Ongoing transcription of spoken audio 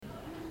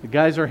The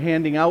guys are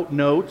handing out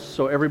notes,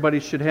 so everybody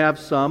should have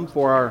some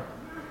for our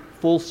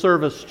full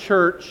service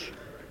church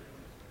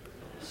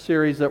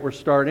series that we're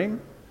starting.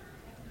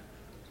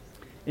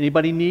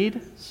 Anybody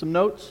need some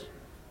notes?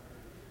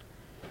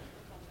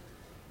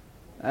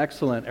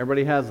 Excellent.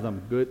 Everybody has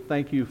them. Good.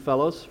 Thank you,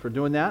 fellows, for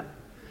doing that.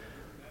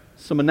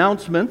 Some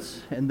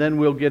announcements, and then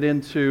we'll get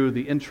into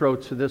the intro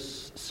to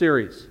this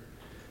series.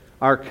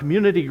 Our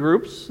community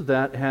groups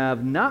that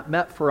have not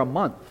met for a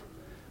month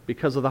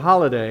because of the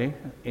holiday,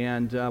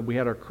 and we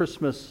had our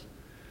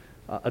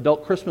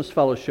adult Christmas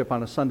fellowship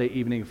on a Sunday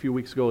evening a few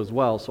weeks ago as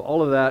well. So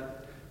all of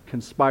that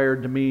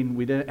conspired to mean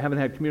we haven't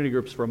had community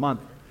groups for a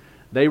month.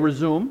 They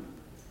resume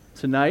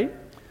tonight.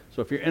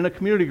 So if you're in a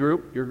community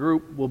group, your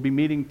group will be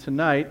meeting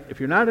tonight. If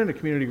you're not in a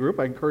community group,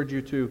 I encourage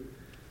you to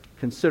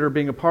consider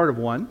being a part of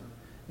one.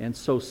 And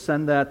so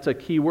send that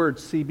keyword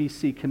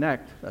CBC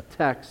Connect, a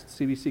text,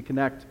 CBC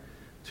Connect,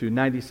 to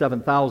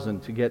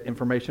 97,000 to get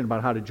information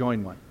about how to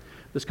join one.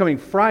 This coming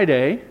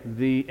Friday,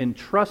 the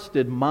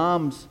Entrusted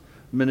Moms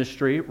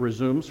Ministry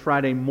resumes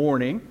Friday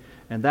morning,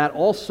 and that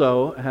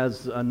also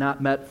has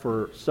not met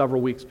for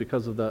several weeks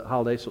because of the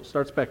holiday, so it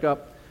starts back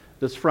up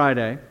this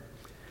Friday.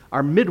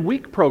 Our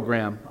midweek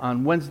program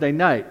on Wednesday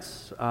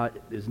nights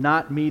is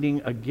not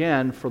meeting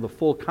again for the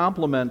full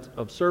complement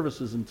of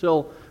services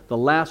until the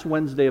last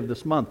Wednesday of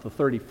this month, the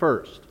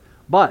 31st.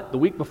 But the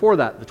week before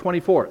that, the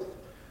 24th.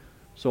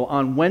 So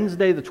on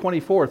Wednesday, the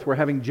 24th, we're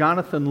having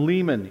Jonathan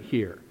Lehman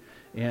here.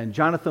 And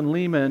Jonathan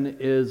Lehman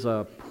is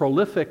a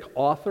prolific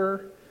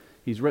author.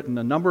 He's written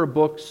a number of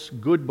books,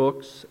 good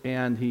books,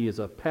 and he is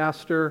a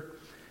pastor.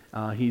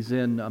 He's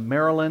in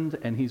Maryland,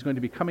 and he's going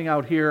to be coming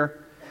out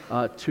here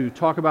to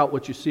talk about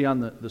what you see on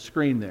the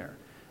screen there,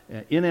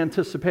 in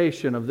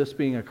anticipation of this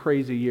being a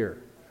crazy year,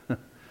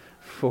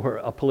 for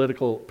a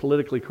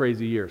politically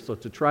crazy year. So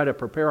to try to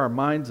prepare our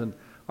minds and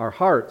our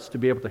hearts to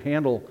be able to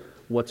handle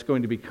what's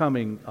going to be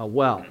coming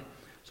well.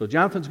 So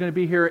Jonathan's going to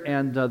be here,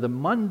 and the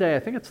Monday, I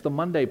think it's the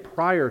Monday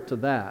prior to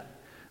that,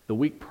 the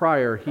week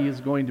prior, he is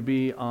going to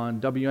be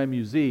on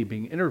WMUZ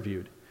being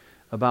interviewed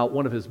about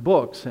one of his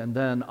books, and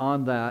then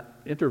on that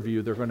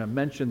interview, they're going to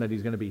mention that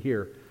he's going to be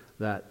here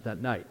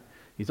that night.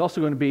 He's also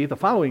going to be the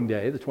following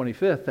day, the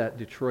 25th, at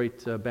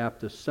Detroit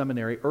Baptist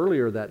Seminary.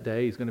 Earlier that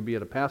day, he's going to be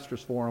at a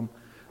pastor's forum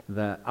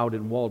out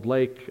in Walled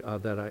Lake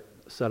that I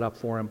set up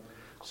for him.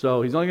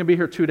 So he's only going to be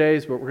here 2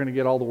 days, but we're going to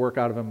get all the work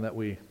out of him that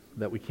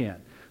we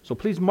can. So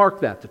please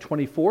mark that, the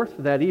 24th,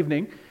 that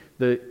evening.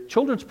 The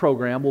children's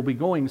program will be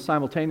going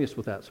simultaneous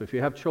with that. So if you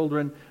have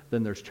children,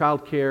 then there's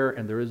child care,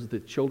 and there is the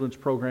children's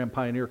program,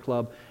 Pioneer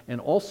Club, and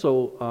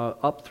also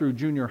up through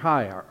junior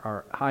high,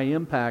 our high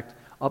impact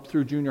up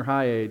through junior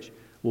high age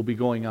will be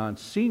going on.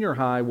 Senior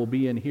high will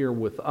be in here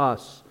with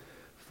us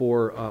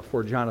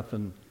for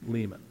Jonathan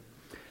Lehman.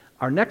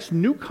 Our next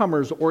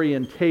newcomers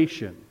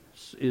orientation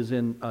is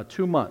in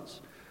 2 months,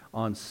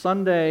 on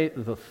Sunday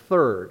the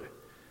 3rd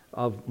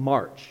of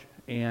March.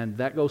 And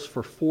that goes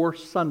for 4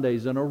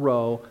 Sundays in a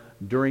row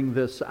during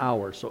this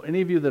hour. So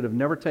any of you that have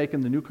never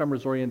taken the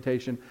newcomers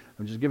orientation,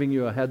 I'm just giving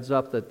you a heads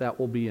up that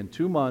will be in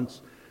 2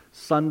 months,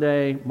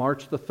 Sunday,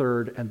 March the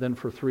 3rd, and then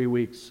for 3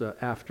 weeks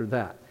after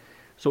that.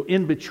 So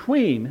in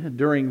between,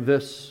 during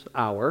this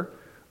hour,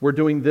 we're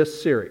doing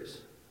this series.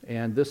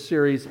 And this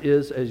series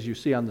is, as you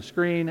see on the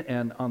screen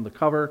and on the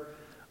cover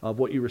of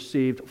what you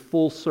received,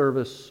 Full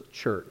Service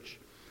Church.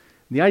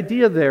 The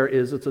idea there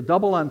is it's a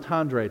double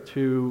entendre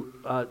to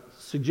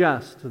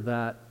suggest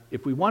that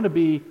if we want to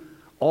be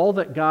all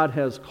that God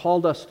has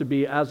called us to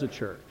be as a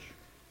church,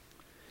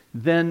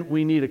 then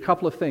we need a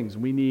couple of things.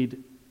 We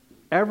need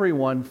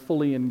everyone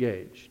fully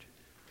engaged.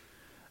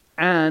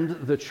 And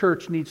the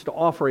church needs to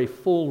offer a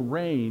full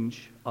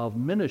range of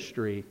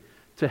ministry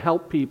to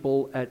help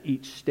people at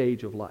each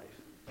stage of life.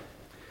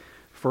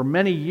 For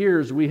many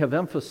years, we have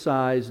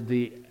emphasized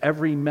the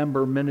every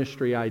member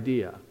ministry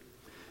idea.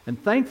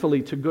 And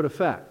thankfully, to good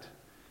effect,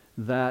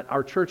 that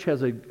our church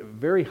has a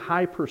very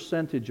high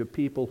percentage of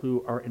people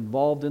who are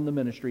involved in the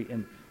ministry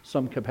in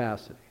some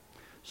capacity.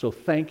 So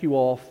thank you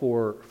all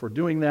for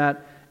doing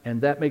that, and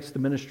that makes the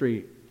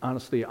ministry,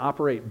 honestly,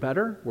 operate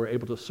better. We're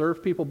able to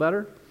serve people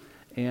better,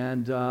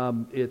 and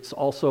it's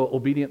also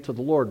obedient to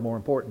the Lord, more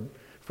important,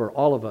 for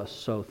all of us.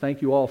 So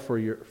thank you all for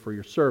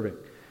your serving.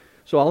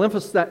 So I'll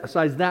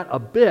emphasize that a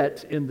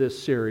bit in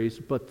this series,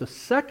 but the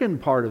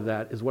second part of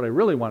that is what I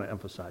really want to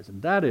emphasize,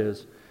 and that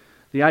is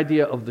the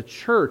idea of the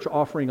church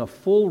offering a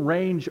full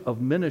range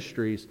of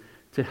ministries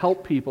to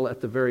help people at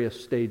the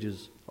various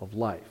stages of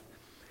life.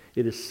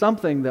 It is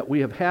something that we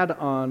have had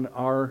on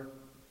our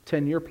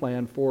 10-year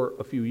plan for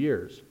a few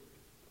years,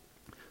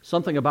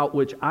 something about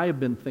which I have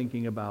been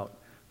thinking about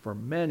for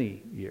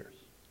many years,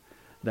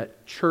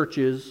 that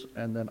churches,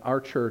 and then our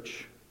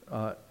church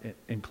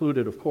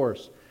included, of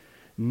course,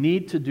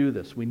 need to do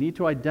this. We need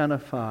to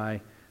identify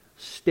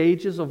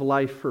stages of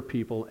life for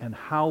people and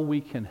how we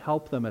can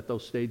help them at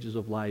those stages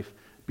of life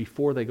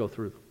before they go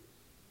through them.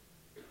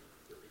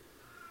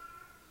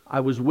 I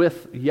was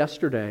with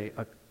yesterday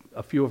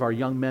a few of our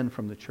young men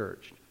from the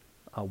church.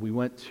 We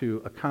went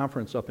to a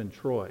conference up in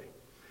Troy,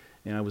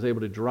 And I was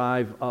able to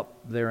drive up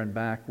there and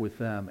back with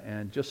them.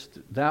 And just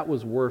that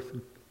was worth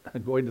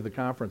going to the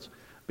conference,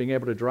 being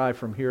able to drive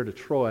from here to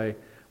Troy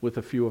with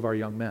a few of our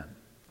young men,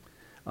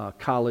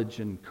 college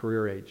and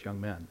career age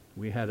young men.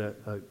 We had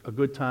a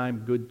good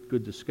time,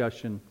 good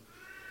discussion.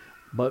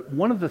 But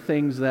one of the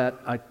things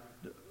that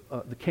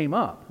that came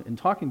up in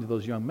talking to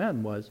those young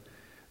men was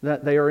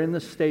that they are in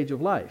this stage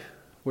of life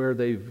where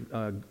they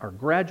are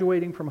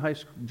graduating from high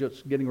school,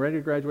 just getting ready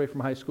to graduate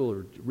from high school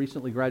or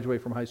recently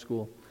graduate from high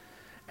school,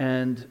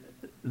 and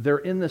they're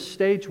in this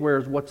stage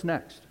where what's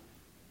next?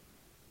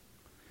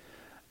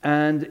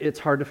 And it's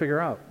hard to figure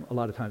out a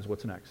lot of times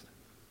what's next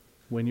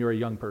when you're a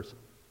young person.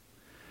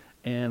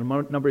 And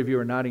a number of you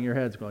are nodding your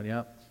heads going,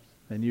 yeah,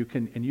 and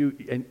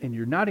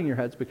you're nodding your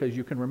heads because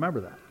you can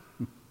remember that.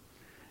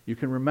 You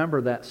can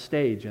remember that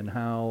stage and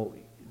how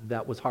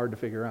that was hard to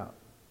figure out.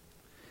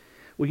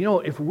 Well,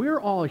 if we're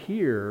all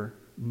here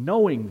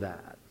knowing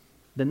that,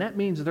 then that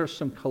means there's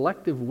some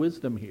collective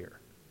wisdom here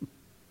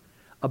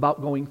about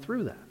going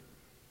through that.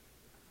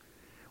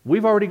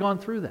 We've already gone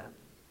through that.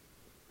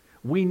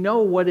 We know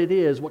what it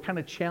is, what kind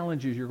of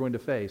challenges you're going to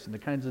face, and the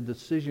kinds of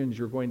decisions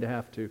you're going to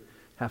have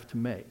to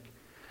make.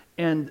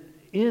 And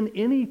in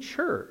any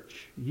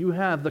church, you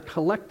have the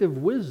collective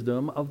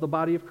wisdom of the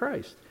body of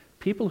Christ.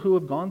 People who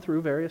have gone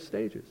through various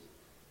stages.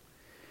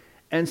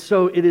 And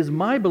so it is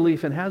my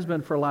belief, and has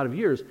been for a lot of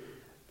years,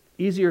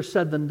 easier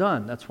said than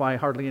done. That's why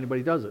hardly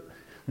anybody does it.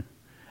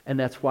 And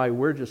that's why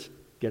we're just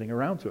getting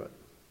around to it.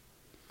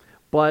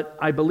 But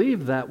I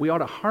believe that we ought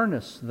to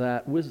harness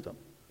that wisdom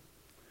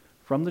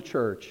from the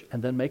church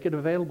and then make it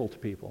available to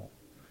people,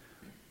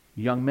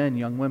 young men,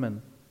 young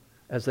women,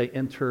 as they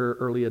enter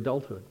early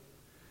adulthood.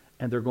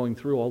 And they're going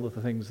through all of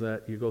the things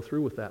that you go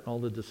through with that, all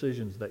the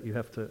decisions that you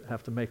have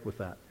to make with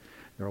that.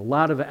 There are a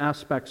lot of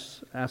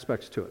aspects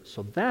to it.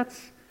 So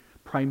that's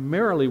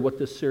primarily what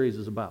this series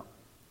is about.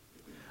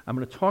 I'm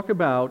going to talk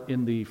about,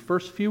 in the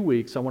first few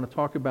weeks, I want to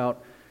talk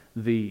about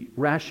the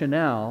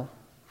rationale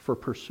for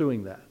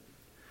pursuing that.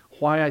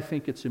 Why I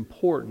think it's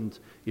important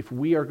if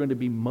we are going to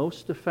be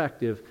most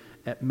effective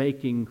at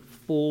making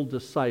full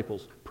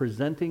disciples,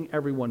 presenting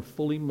everyone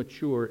fully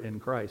mature in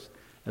Christ,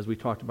 as we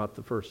talked about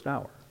the first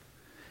hour.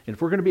 And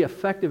if we're going to be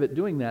effective at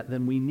doing that,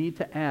 then we need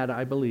to add,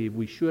 I believe,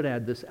 we should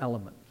add this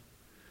element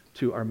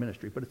to our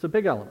ministry. But it's a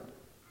big element.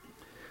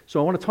 So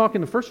I want to talk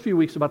in the first few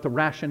weeks about the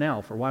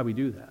rationale for why we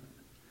do that.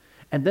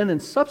 And then in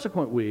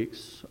subsequent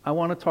weeks, I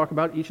want to talk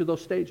about each of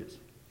those stages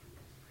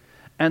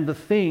and the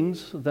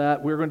things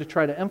that we're going to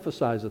try to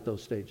emphasize at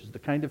those stages, the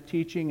kind of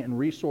teaching and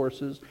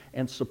resources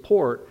and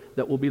support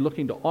that we'll be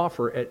looking to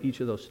offer at each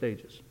of those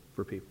stages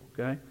for people,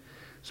 okay?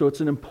 So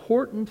it's an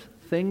important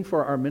thing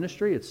for our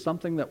ministry. It's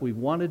something that we've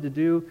wanted to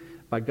do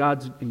in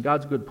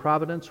God's good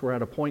providence. We're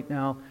at a point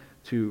now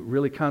to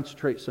really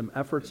concentrate some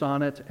efforts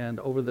on it, and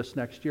over this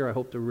next year, I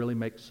hope to really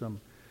make some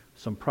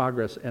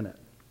progress in it.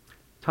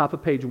 Top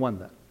of page 1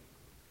 then.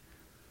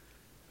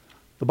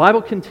 The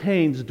Bible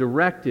contains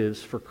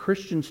directives for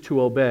Christians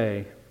to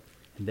obey,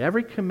 and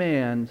every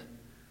command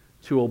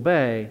to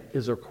obey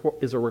is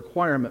a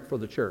requirement for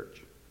the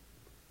church.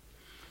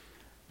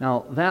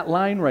 Now, that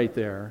line right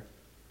there,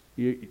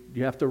 you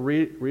have to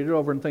read it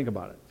over and think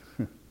about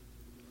it.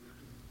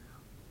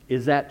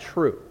 Is that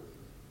true?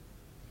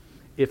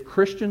 If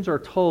Christians are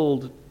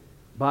told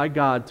by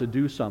God to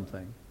do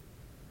something,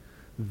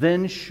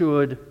 then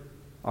should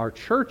our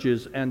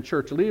churches and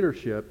church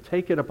leadership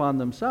take it upon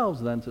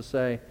themselves then to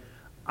say,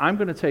 I'm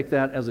going to take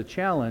that as a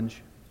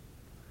challenge,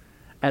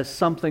 as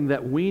something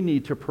that we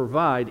need to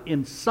provide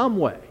in some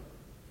way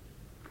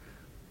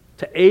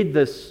to aid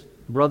this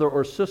brother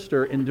or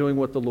sister in doing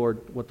what the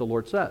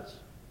Lord says.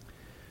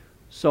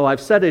 So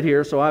I've said it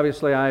here, so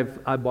obviously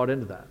I've bought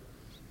into that.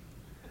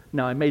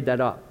 Now, I made that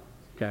up,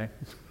 okay?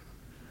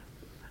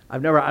 I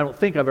don't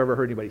think I've ever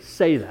heard anybody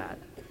say that.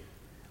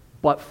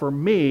 But for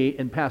me,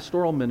 in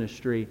pastoral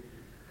ministry,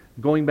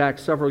 going back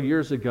several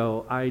years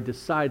ago, I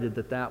decided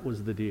that that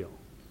was the deal.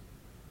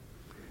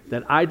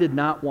 That I did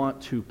not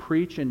want to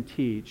preach and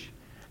teach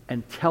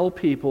and tell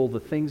people the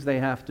things they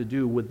have to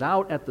do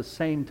without at the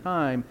same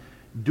time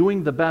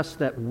doing the best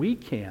that we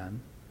can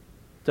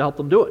to help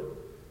them do it.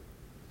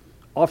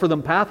 Offer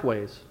them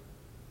pathways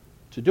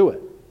to do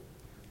it.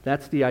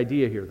 That's the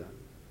idea here then.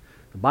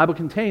 The Bible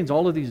contains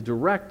all of these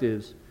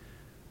directives,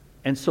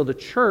 and so the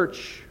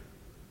church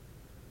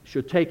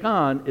should take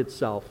on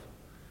itself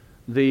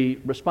the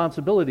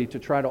responsibility to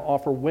try to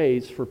offer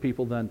ways for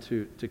people then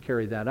to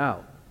carry that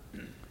out.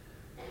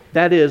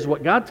 That is,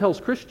 what God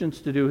tells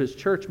Christians to do, His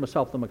church must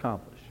help them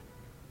accomplish.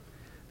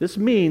 This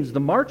means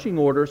the marching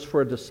orders for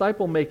a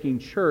disciple-making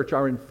church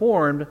are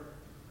informed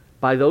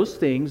by those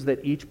things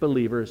that each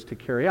believer is to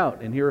carry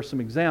out. And here are some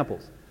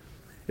examples.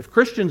 If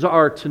Christians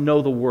are to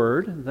know the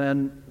Word,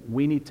 then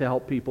we need to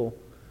help people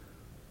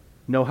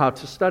know how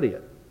to study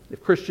it.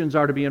 If Christians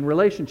are to be in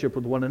relationship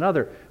with one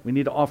another, we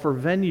need to offer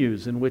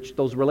venues in which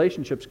those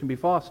relationships can be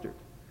fostered.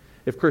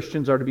 If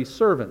Christians are to be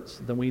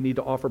servants, then we need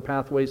to offer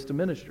pathways to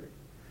ministry.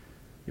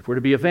 If we're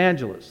to be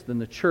evangelists, then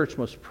the church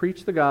must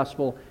preach the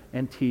gospel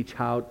and teach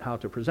how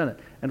to present it.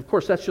 And of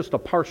course, that's just a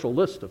partial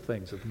list of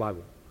things that the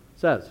Bible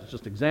says. It's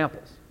just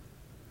examples.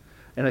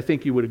 And I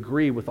think you would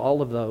agree with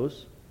all of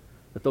those,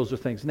 that those are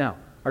things. Now,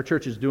 our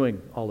church is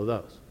doing all of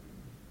those.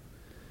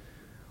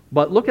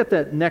 But look at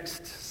that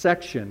next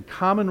section,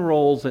 common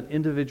roles and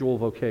individual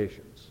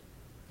vocations.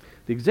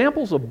 The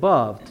examples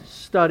above, to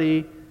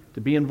study,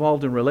 to be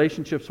involved in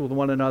relationships with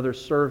one another,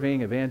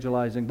 serving,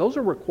 evangelizing, those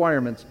are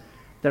requirements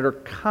that are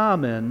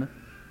common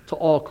to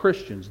all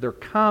Christians. They're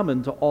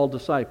common to all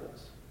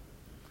disciples.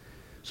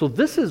 So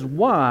this is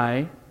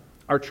why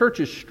our church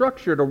is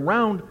structured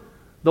around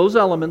those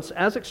elements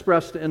as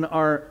expressed in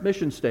our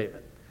mission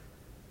statement,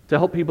 to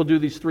help people do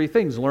these three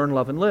things: learn,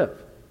 love, and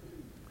live.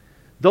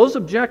 Those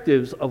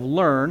objectives of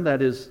learn,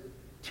 that is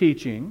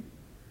teaching,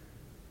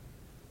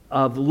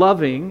 of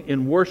loving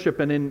in worship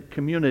and in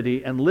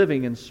community, and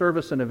living in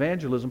service and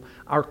evangelism,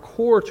 are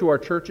core to our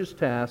church's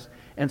task,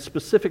 and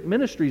specific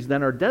ministries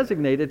then are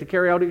designated to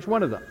carry out each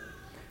one of them.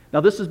 Now,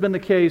 this has been the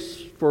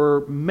case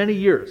for many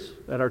years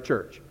at our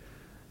church.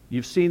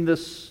 You've seen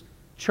this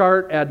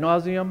chart ad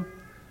nauseum.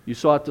 You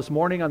saw it this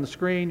morning on the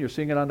screen. You're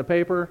seeing it on the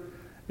paper.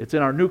 It's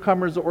in our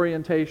newcomers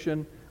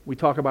orientation. We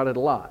talk about it a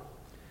lot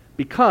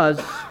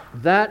because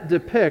that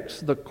depicts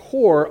the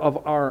core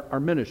of our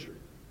ministry.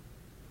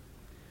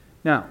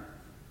 Now,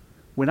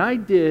 when I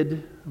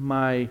did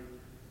my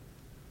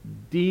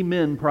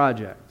D-Min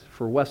project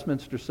for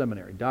Westminster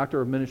Seminary,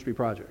 Doctor of Ministry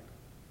project,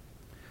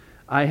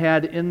 I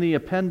had in the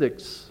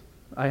appendix,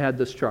 I had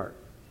this chart.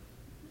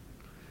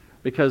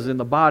 Because in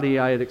the body,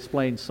 I had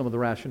explained some of the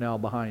rationale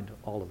behind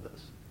all of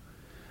this.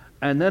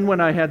 And then when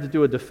I had to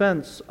do a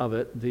defense of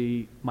it,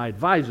 my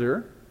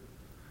advisor,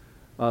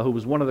 who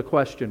was one of the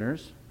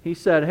questioners, he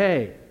said,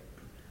 "Hey,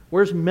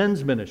 where's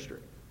men's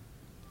ministry?"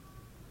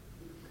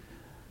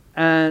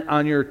 And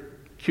on your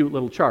cute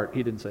little chart,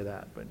 he didn't say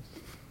that, but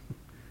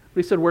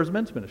he said, "Where's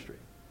men's ministry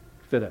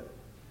fit in?"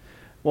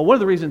 Well, one of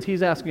the reasons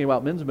he's asking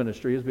about men's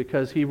ministry is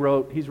because he's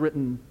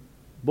written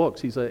books.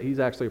 He's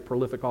actually a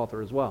prolific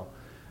author as well.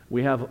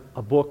 We have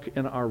a book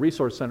in our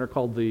resource center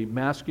called The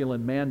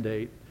Masculine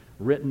Mandate,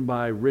 written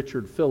by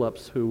Richard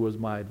Phillips, who was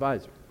my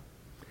advisor.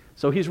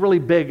 So he's really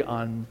big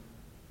on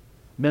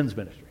men's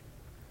ministry.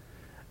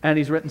 And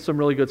he's written some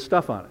really good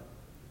stuff on it.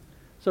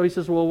 So he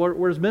says, "Well,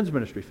 where's men's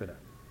ministry fit in?"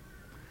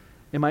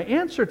 And my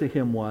answer to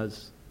him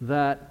was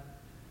that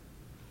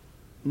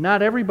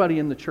not everybody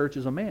in the church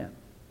is a man.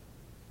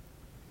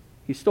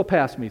 He still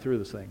passed me through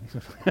this thing.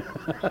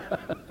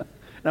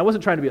 And I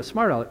wasn't trying to be a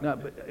smart aleck, no,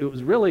 but it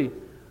was really,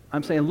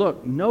 I'm saying,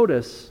 look,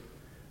 notice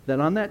that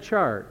on that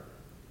chart,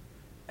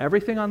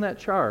 everything on that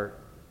chart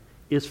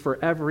is for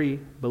every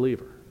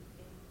believer.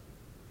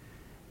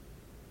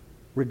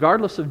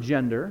 Regardless of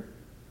gender,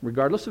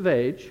 regardless of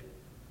age,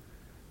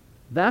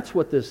 that's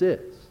what this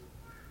is.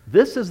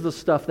 This is the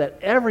stuff that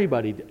every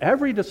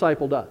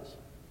disciple does.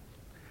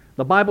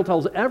 The Bible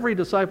tells every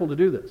disciple to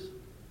do this.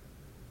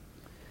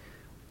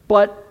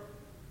 But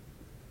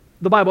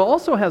the Bible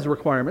also has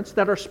requirements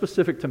that are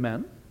specific to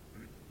men,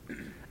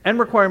 and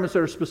requirements that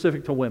are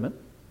specific to women,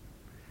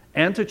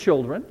 and to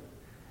children,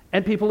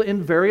 and people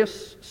in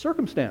various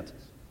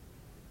circumstances.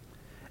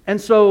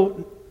 And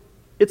so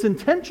it's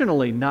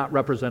intentionally not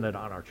represented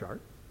on our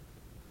chart,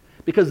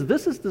 because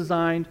this is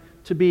designed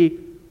to be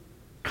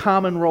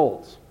common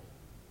roles.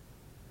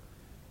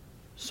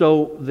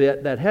 So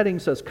that heading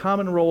says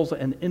common roles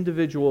and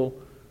individual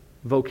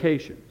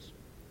vocations.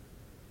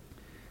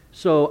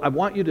 So I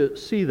want you to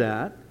see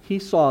that. He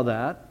saw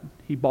that.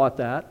 He bought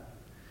that.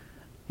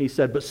 He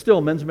said, "But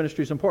still, men's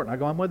ministry is important." I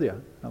go, "I'm with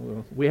you.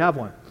 We have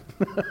one."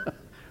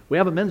 We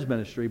have a men's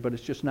ministry, but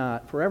it's just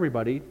not for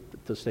everybody,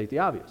 to state the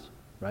obvious,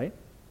 right?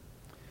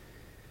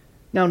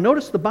 Now,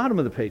 notice the bottom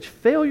of the page.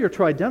 Failure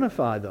to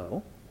identify,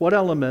 though, what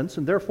elements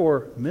and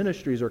therefore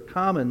ministries are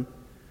common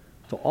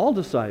to all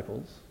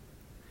disciples.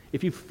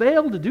 If you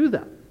fail to do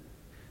that,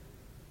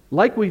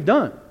 like we've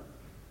done,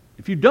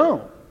 if you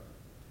don't,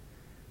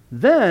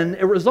 then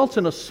it results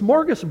in a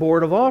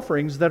smorgasbord of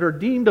offerings that are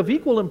deemed of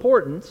equal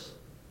importance,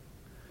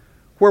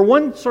 where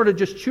one sort of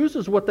just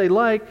chooses what they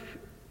like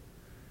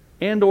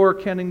and or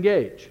can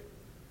engage.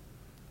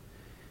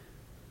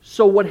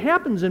 So what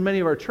happens in many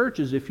of our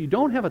churches, if you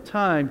don't have a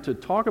time to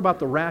talk about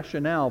the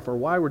rationale for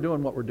why we're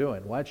doing what we're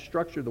doing, why it's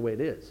structured the way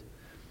it is,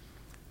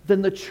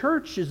 then the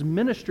church's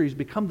ministries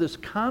become this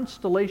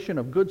constellation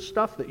of good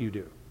stuff that you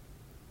do.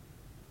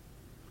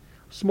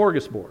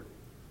 Smorgasbord.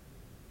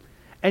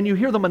 And you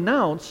hear them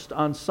announced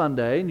on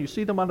Sunday, and you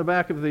see them on the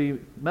back of the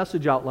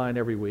message outline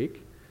every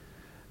week,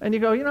 and you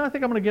go, I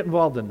think I'm going to get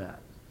involved in that.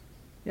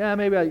 Yeah,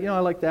 maybe I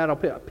like that. I'll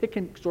pick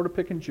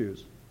and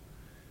choose.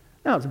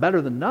 Now, it's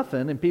better than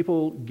nothing, and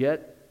people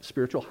get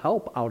spiritual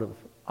help out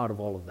of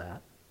all of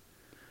that.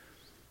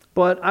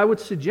 But I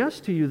would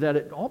suggest to you that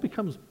it all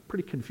becomes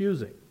pretty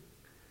confusing,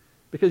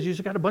 because you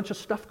just got a bunch of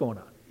stuff going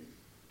on.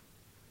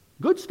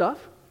 Good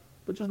stuff,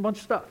 but just a bunch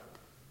of stuff.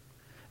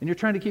 And you're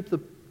trying to keep the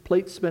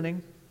plate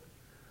spinning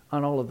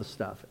on all of the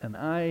stuff. And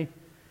I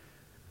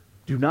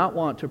do not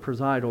want to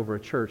preside over a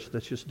church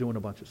that's just doing a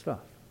bunch of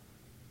stuff.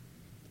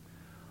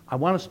 I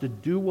want us to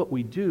do what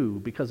we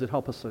do because it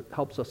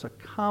helps us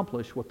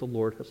accomplish what the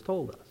Lord has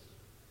told us.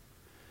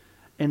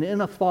 And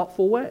in a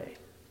thoughtful way.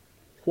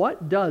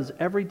 What does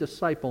every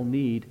disciple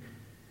need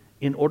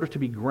in order to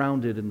be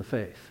grounded in the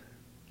faith?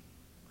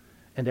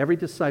 And every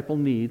disciple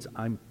needs,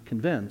 I'm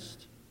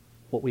convinced,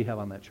 what we have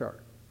on that chart.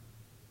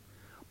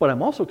 But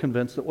I'm also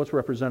convinced that what's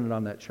represented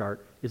on that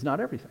chart is not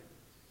everything.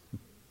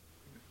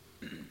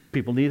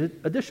 People need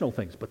additional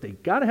things, but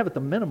they've got to have at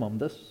the minimum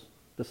this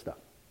stuff.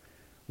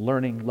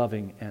 Learning,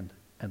 loving,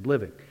 and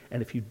living.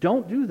 And if you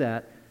don't do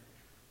that,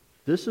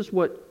 this is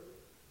what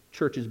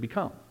churches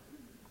become.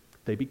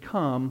 They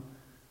become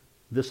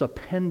this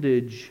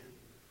appendage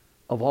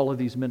of all of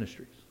these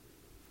ministries.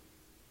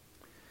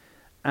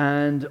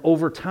 And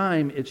over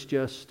time, it's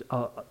just,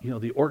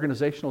 the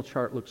organizational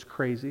chart looks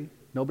crazy.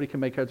 Nobody can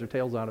make heads or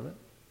tails out of it.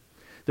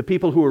 The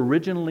people who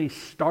originally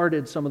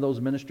started some of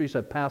those ministries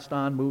have passed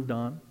on, moved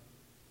on.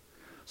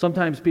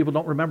 Sometimes people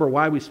don't remember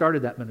why we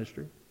started that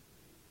ministry.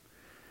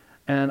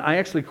 And I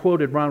actually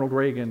quoted Ronald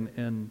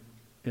Reagan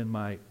in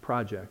my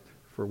project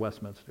for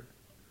Westminster,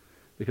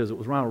 because it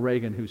was Ronald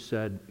Reagan who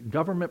said,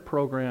 government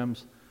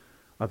programs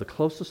are the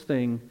closest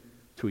thing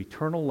to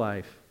eternal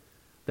life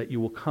that you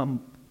will come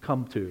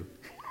to.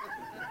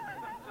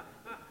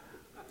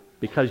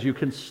 Because you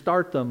can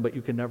start them, but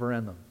you can never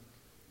end them.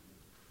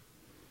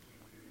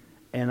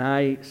 And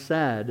I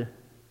said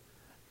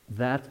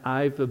that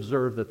I've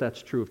observed that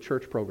that's true of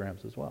church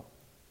programs as well.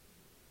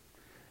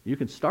 You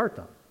can start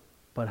them,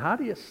 but how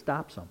do you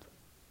stop something?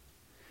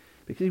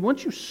 Because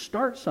once you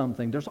start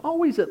something, there's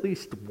always at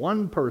least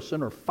one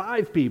person or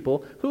 5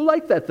 people who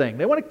like that thing.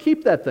 They want to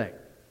keep that thing.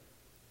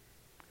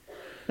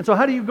 And so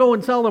how do you go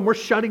and tell them we're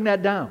shutting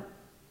that down?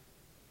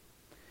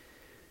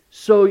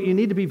 So you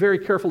need to be very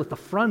careful at the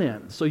front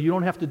end so you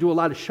don't have to do a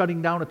lot of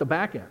shutting down at the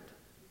back end.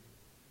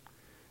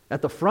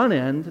 At the front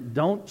end,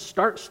 don't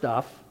start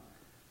stuff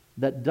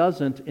that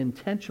doesn't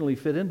intentionally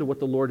fit into what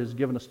the Lord has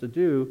given us to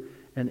do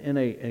and in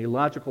a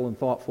logical and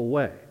thoughtful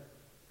way.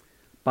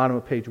 Bottom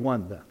of page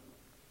 1 then.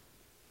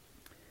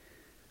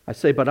 I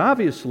say, but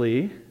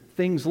obviously,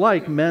 things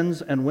like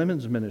men's and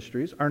women's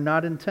ministries are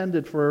not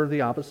intended for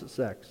the opposite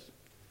sex.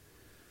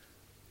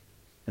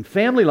 And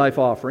family life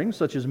offerings,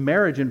 such as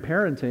marriage and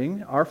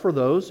parenting, are for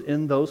those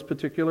in those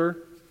particular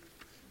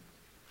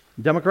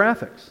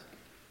demographics.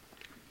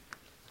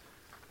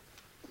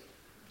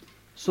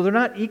 So they're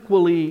not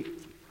equally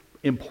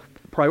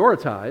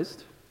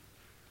prioritized,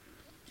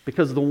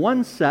 because the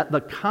one set,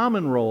 the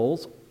common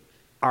roles,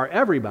 are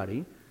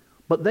everybody,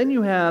 but then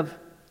you have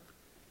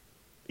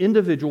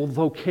individual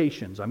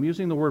vocations. I'm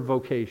using the word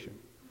vocation.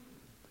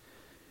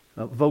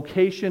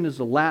 Vocation is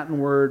a Latin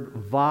word,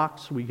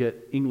 vox. We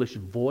get English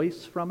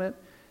voice from it,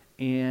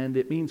 and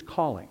it means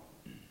calling.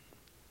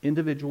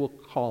 Individual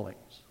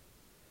callings.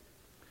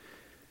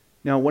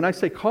 Now, when I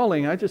say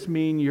calling, I just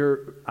mean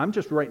I'm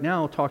just right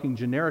now talking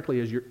generically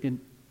as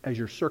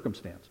your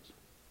circumstances.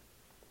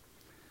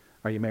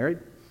 Are you married?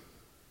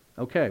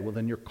 Okay, well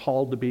then you're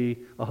called to be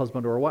a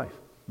husband or a wife.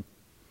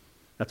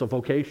 That's a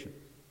vocation.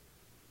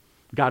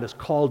 God has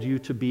called you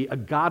to be a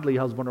godly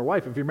husband or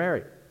wife if you're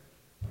married.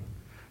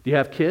 Do you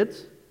have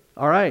kids?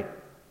 All right.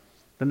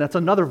 Then that's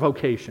another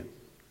vocation.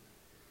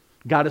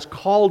 God has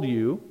called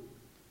you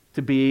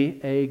to be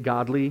a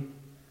godly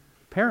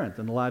parent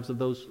in the lives of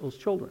those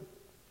children.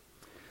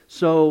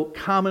 So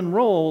common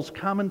roles,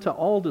 common to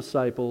all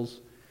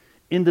disciples,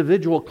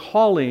 individual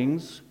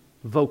callings,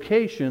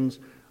 vocations,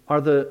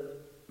 are the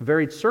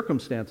varied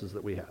circumstances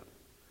that we have.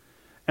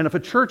 And if a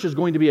church is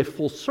going to be a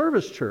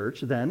full-service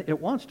church, then it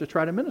wants to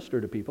try to minister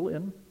to people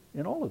in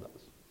all of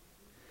those.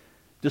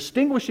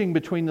 Distinguishing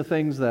between the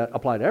things that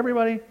apply to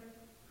everybody,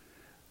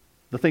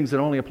 the things that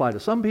only apply to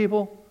some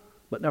people,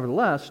 but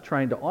nevertheless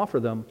trying to offer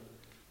them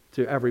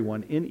to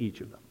everyone in each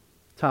of them.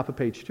 Top of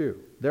page 2.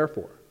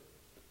 Therefore,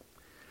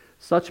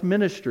 such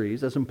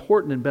ministries, as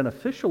important and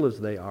beneficial as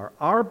they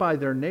are by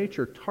their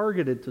nature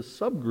targeted to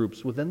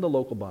subgroups within the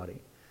local body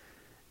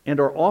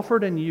and are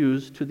offered and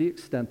used to the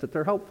extent that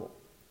they're helpful.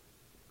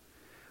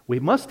 We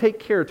must take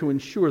care to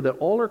ensure that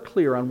all are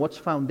clear on what's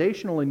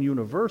foundational and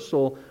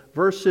universal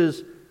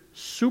versus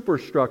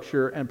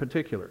superstructure and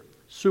particular.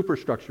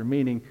 Superstructure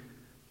meaning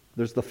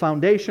there's the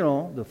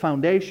foundation,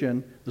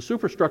 the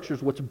superstructure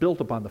is what's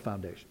built upon the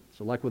foundation.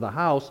 So like with a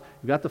house,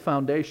 you've got the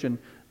foundation,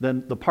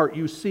 then the part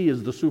you see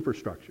is the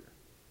superstructure.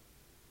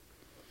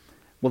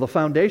 Well, the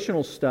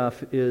foundational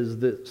stuff is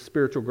the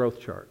spiritual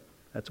growth chart.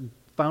 That's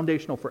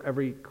foundational for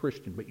every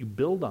Christian, but you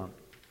build on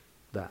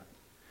that.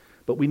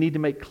 But we need to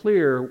make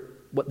clear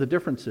what the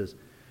difference is.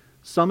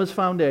 Some is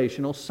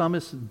foundational, some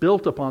is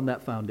built upon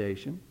that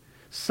foundation,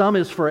 some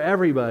is for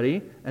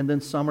everybody, and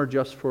then some are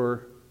just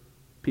for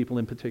people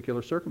in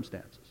particular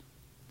circumstances.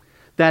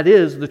 That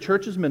is, the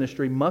church's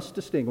ministry must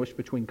distinguish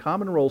between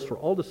common roles for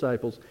all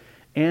disciples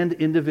and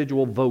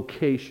individual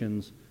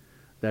vocations,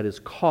 that is,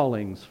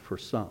 callings for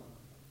some.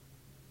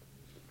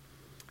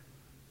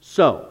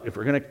 So, if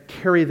we're going to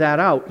carry that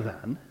out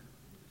then,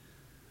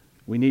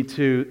 we need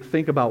to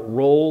think about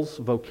roles,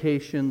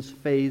 vocations,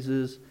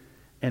 phases,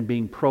 and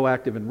being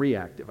proactive and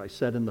reactive. I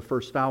said in the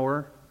first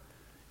hour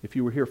If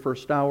you were here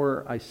first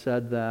hour, I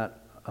said that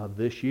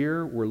this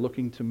year we're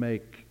looking to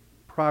make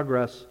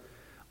progress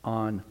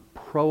on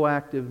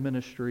proactive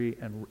ministry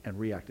and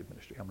reactive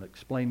ministry. I'm going to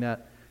explain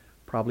that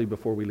probably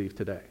before we leave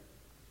today.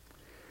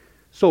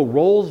 So,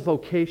 roles,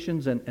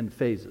 vocations, and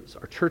phases.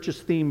 Our church's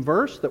theme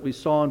verse that we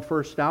saw in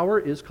first hour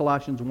is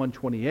Colossians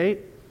 1:28.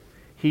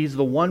 He's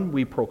the one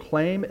we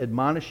proclaim,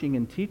 admonishing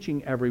and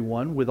teaching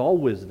everyone with all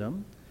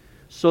wisdom,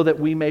 so that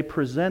we may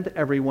present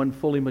everyone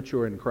fully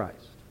mature in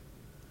Christ.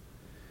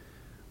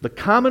 The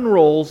common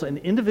roles and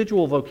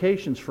individual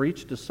vocations for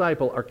each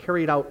disciple are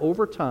carried out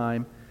over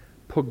time,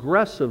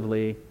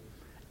 progressively,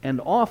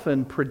 and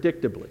often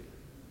predictably.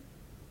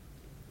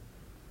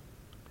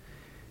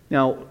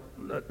 Now,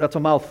 that's a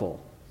mouthful,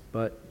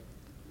 but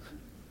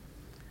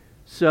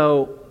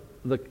so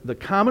the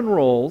common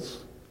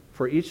roles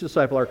for each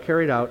disciple are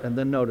carried out, and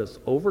then notice,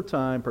 over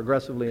time,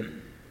 progressively.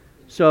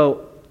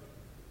 So,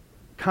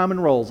 common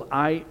roles.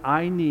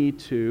 I need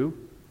to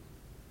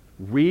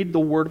read the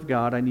Word of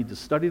God, I need to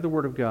study the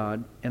Word of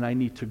God, and I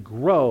need to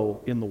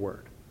grow in the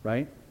Word,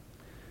 right?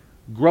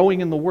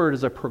 Growing in the Word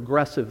is a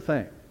progressive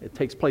thing. It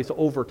takes place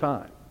over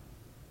time.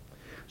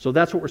 So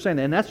that's what we're saying,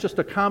 and that's just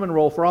a common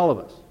role for all of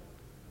us.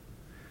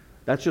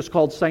 That's just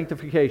called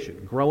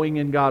sanctification, growing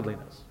in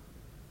godliness,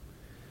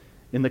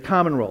 in the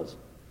common roles.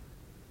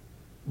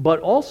 But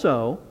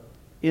also,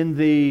 in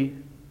the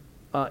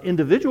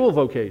individual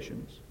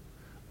vocations,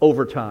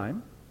 over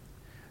time,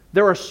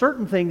 there are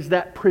certain things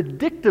that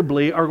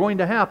predictably are going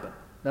to happen.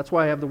 That's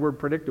why I have the word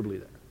predictably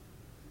there.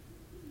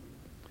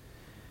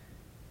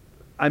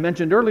 I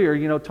mentioned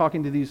earlier,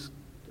 talking to these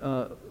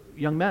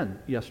young men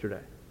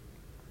yesterday.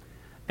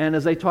 And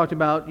as they talked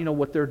about,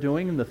 what they're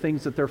doing and the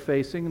things that they're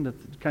facing and the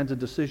kinds of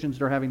decisions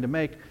they're having to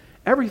make,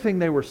 everything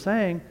they were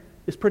saying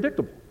is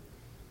predictable.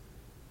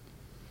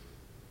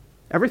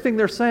 Everything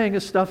they're saying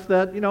is stuff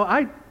that,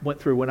 I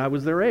went through when I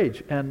was their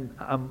age. And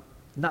I'm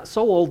not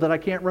so old that I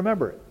can't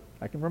remember it.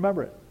 I can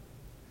remember it.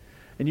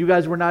 And you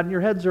guys were nodding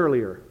your heads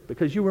earlier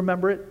because you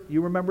remember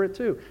it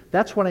too.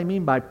 That's what I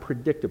mean by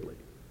predictably.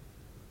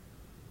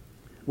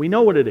 We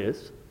know what it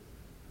is.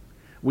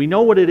 We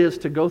know what it is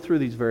to go through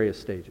these various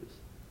stages.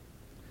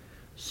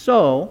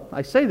 So,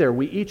 I say there,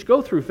 we each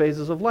go through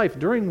phases of life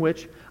during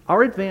which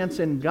our advance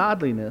in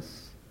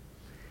godliness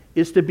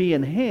is to be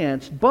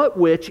enhanced, but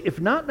which,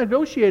 if not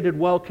negotiated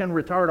well, can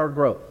retard our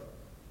growth.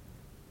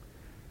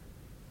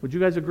 Would you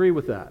guys agree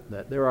with that?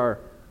 That there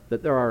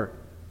are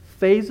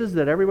phases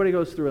that everybody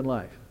goes through in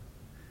life.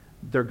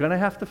 They're going to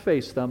have to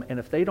face them, and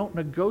if they don't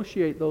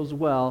negotiate those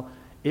well,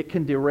 it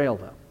can derail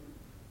them.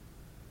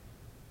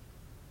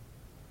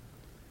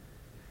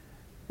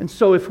 And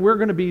so if we're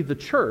going to be the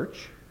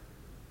church,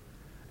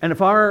 and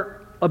if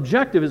our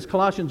objective is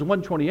Colossians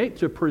 1:28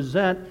 to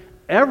present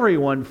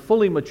everyone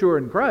fully mature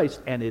in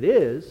Christ, and it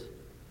is,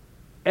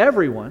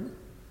 everyone,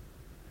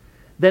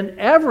 then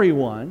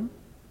everyone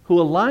who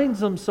aligns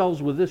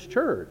themselves with this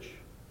church,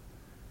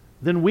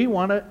 then we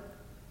want to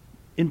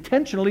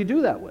intentionally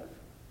do that with.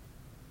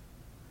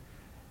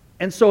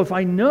 And so if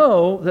I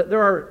know that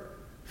there are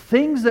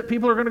things that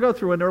people are going to go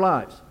through in their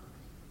lives,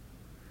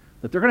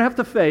 that they're going to have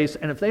to face,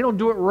 and if they don't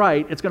do it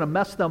right, it's going to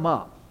mess them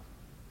up,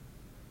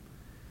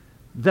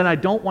 then I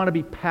don't want to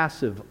be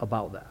passive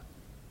about that.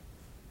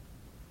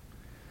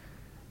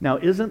 Now,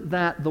 isn't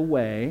that the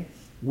way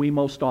we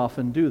most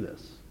often do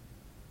this?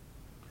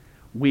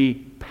 We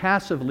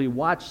passively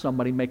watch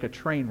somebody make a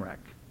train wreck.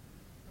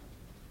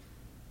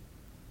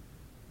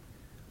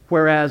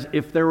 Whereas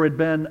if there had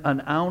been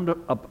an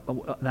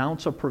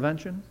ounce of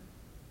prevention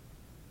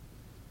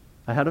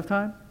ahead of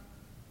time,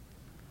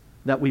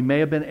 that we may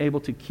have been able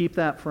to keep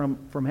that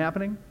from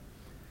happening.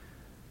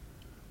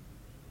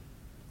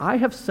 I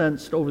have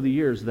sensed over the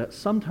years that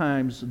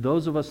sometimes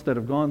those of us that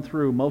have gone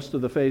through most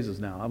of the phases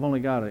now, I've only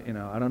got,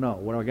 I don't know,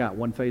 what do I got?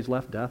 One phase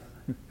left, death?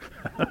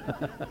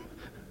 I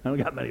don't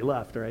got many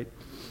left, right?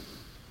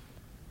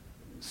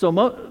 So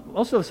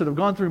most of us that have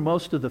gone through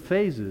most of the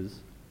phases,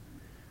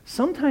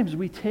 sometimes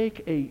we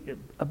take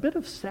a bit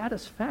of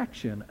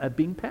satisfaction at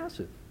being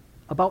passive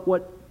about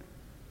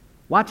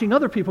watching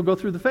other people go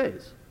through the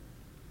phase.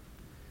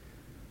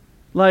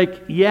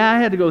 Like, yeah, I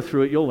had to go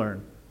through it, you'll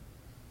learn.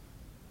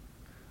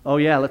 Oh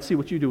yeah, let's see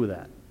what you do with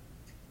that.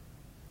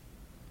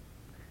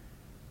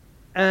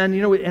 And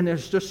and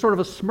there's just sort of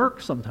a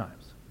smirk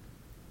sometimes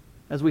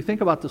as we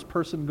think about this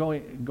person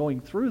going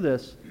through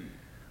this,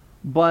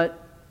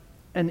 but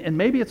and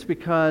maybe it's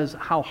because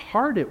how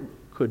hard it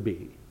could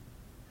be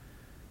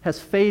has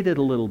faded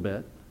a little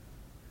bit.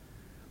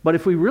 But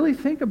if we really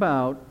think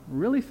about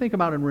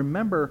and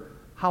remember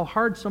how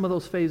hard some of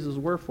those phases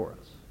were for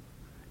us,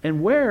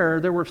 and where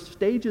there were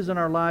stages in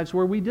our lives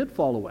where we did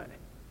fall away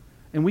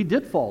and we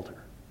did falter.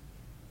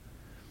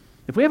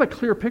 If we have a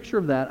clear picture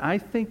of that, I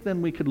think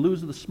then we could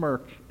lose the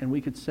smirk and we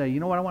could say, you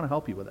know what, I want to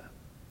help you with that.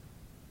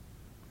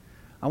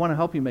 I want to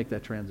help you make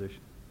that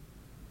transition.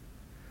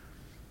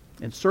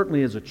 And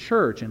certainly as a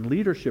church and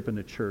leadership in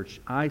the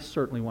church, I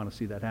certainly want to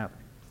see that happen.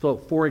 So,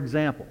 for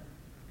example,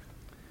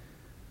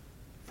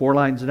 4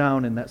 lines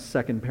down in that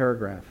second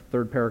paragraph,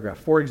 third paragraph.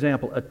 For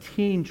example, a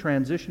teen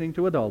transitioning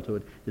to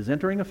adulthood is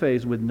entering a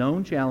phase with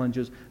known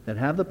challenges that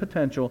have the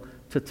potential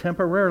to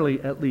temporarily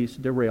at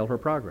least derail her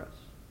progress.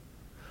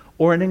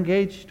 Or an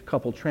engaged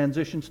couple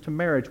transitions to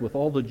marriage with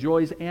all the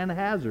joys and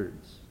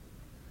hazards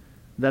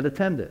that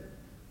attend it.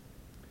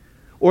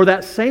 Or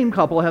that same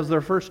couple has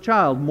their first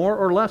child, more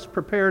or less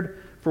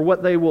prepared for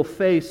what they will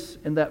face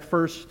in that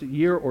first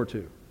year or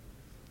two.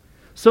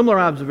 Similar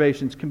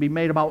observations can be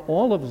made about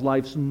all of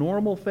life's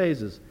normal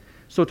phases.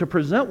 So to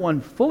present one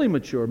fully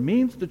mature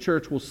means the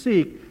church will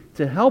seek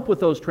to help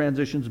with those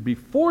transitions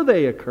before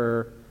they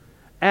occur,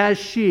 as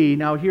she,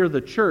 now here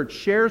the church,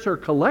 shares her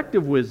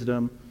collective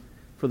wisdom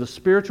for the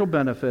spiritual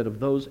benefit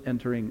of those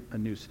entering a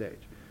new stage.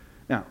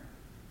 Now,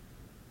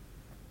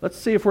 let's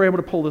see if we're able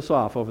to pull this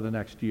off over the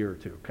next year or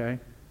two, okay?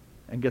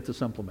 And get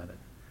this implemented.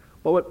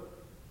 But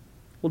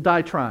we'll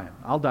die trying.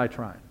 I'll die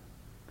trying,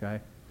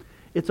 okay?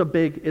 It's a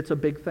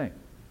big thing.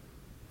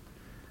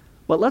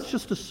 But let's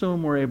just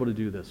assume we're able to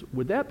do this.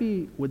 Would that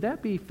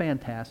be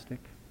fantastic?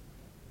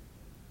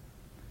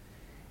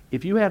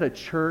 If you had a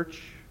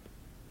church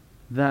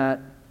that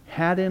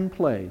had in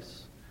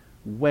place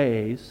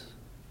ways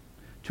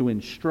to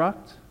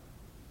instruct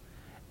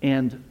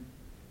and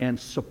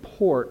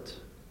support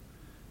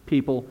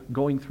people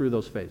going through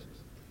those phases.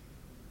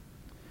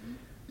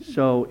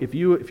 So if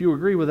you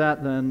agree with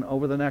that, then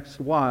over the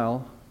next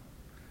while,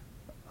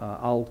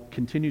 I'll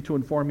continue to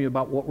inform you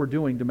about what we're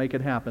doing to make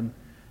it happen,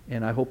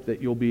 and I hope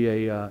that you'll be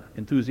a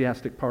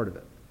enthusiastic part of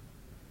it.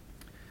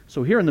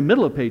 So here in the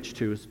middle of page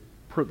 2 is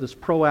this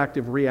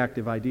proactive,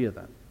 reactive idea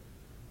then.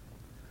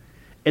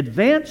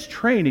 Advanced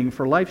training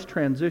for life's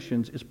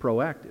transitions is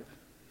proactive.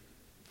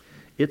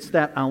 It's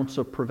that ounce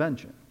of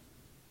prevention.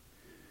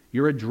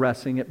 You're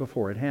addressing it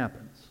before it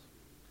happens.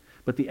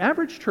 But the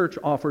average church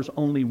offers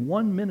only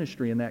one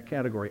ministry in that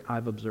category,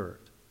 I've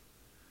observed.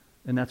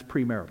 And that's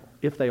premarital,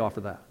 if they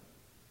offer that.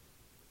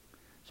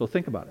 So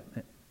think about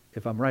it,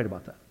 if I'm right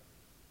about that.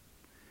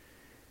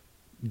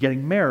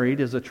 Getting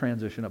married is a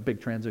transition, a big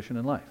transition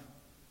in life.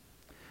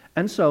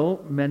 And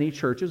so many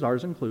churches,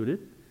 ours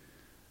included,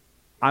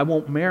 I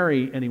won't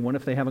marry anyone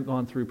if they haven't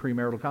gone through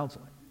premarital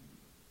counseling.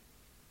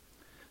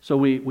 So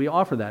we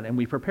offer that and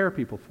we prepare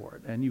people for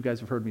it. And you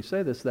guys have heard me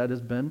say this, that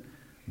has been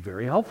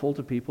very helpful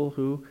to people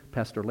who,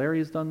 Pastor Larry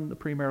has done the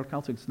premarital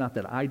counseling. It's not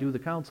that I do the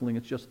counseling,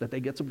 it's just that they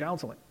get some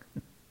counseling.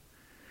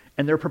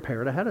 And they're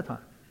prepared ahead of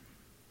time.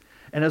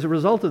 And as a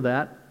result of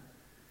that,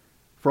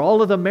 for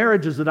all of the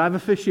marriages that I've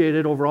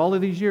officiated over all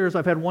of these years,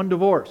 I've had one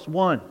divorce,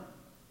 one.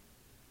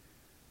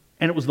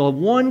 And it was the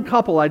one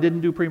couple I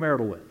didn't do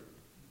premarital with.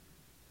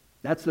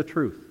 That's the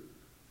truth.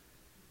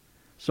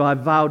 So I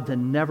vowed to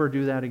never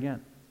do that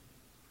again.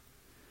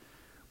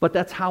 But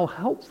that's how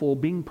helpful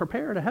being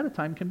prepared ahead of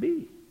time can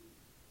be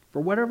for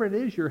whatever it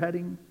is you're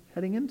heading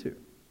into.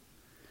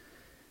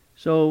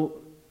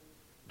 So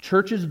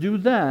churches do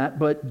that,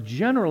 but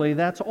generally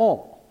that's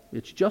all.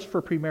 It's just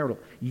for premarital.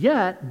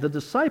 Yet, the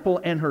disciple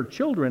and her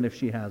children, if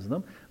she has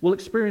them, will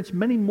experience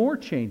many more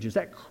changes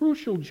at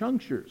crucial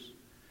junctures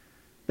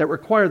that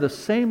require the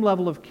same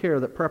level of care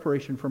that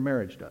preparation for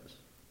marriage does.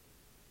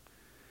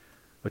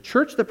 A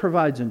church that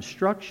provides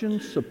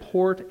instruction,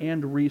 support,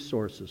 and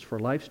resources for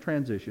life's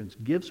transitions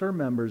gives her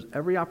members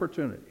every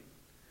opportunity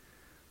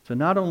to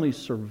not only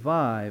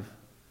survive,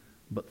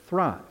 but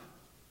thrive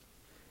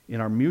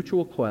in our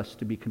mutual quest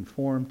to be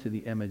conformed to the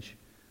image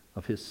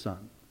of His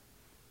Son.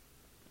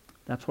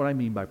 That's what I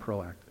mean by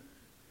proactive.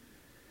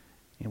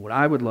 And what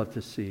I would love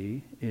to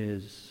see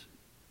is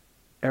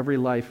every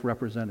life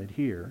represented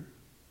here,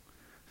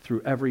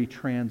 through every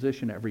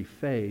transition, every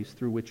phase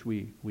through which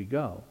we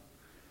go,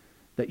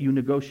 that you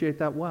negotiate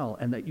that well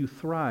and that you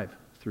thrive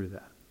through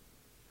that.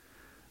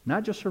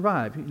 Not just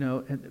survive,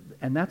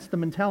 and that's the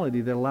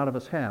mentality that a lot of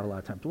us have a lot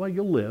of times. Well,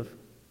 you'll live.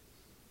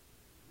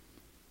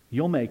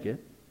 You'll make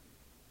it.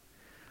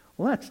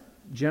 Well, that's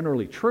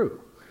generally true.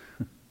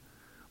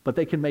 But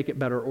they can make it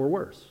better or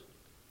worse.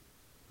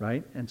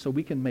 Right? And so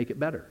we can make it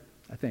better,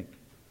 I think.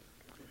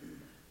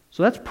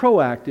 So that's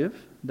proactive.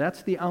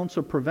 That's the ounce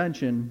of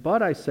prevention.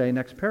 But I say,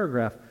 next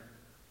paragraph,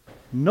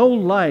 no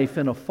life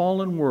in a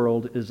fallen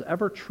world is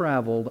ever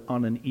traveled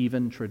on an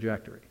even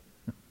trajectory.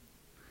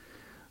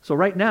 So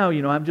right now,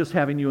 I'm just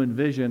having you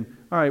envision,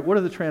 all right, what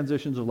are the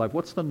transitions of life?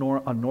 What's a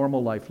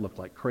normal life look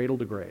like, cradle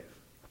to grave?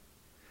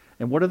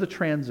 And what are the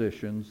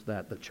transitions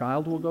that the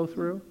child will go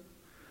through?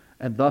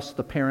 And thus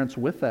the parents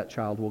with that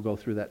child will go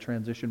through that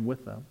transition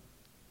with them.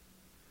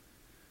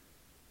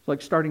 It's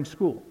like starting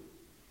school.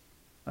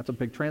 That's a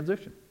big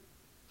transition.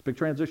 It's a big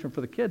transition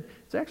for the kid.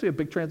 It's actually a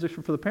big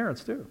transition for the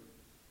parents too.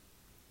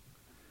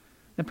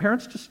 And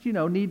parents just,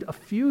 need a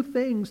few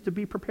things to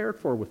be prepared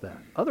for with that.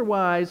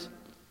 Otherwise,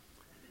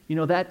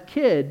 that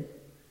kid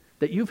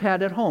that you've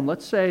had at home,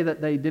 let's say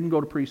that they didn't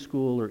go to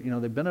preschool or,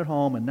 they've been at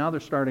home and now they're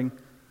starting,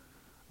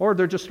 or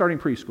they're just starting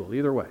preschool,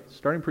 either way.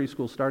 Starting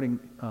preschool, starting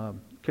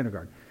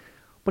kindergarten.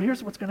 But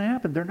here's what's going to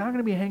happen. They're not going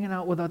to be hanging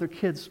out with other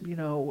kids,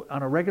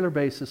 on a regular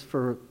basis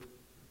for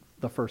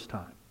the first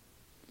time.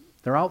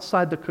 They're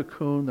outside the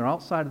cocoon, they're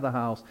outside of the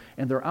house,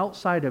 and they're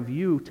outside of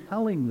you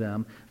telling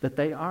them that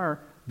they are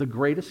the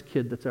greatest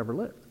kid that's ever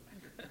lived.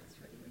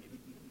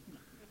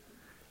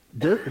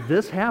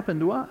 This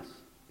happened to us.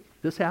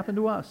 This happened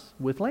to us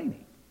with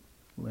Lainey.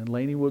 And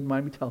Lainey wouldn't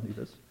mind me telling you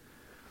this.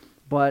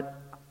 But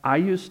I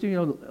used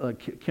to,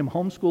 Kim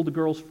homeschooled the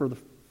girls for the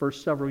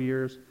first several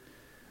years.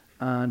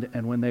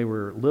 And when they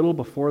were little,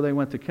 before they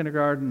went to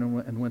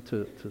kindergarten and went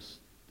to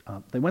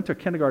they went to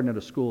kindergarten at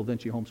a school, then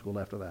she homeschooled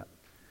after that.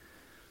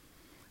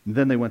 And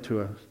then they went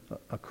to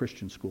a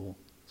Christian school,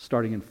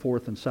 starting in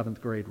 4th and 7th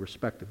grade,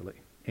 respectively,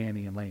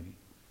 Annie and Lainey.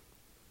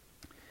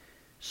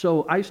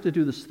 So I used to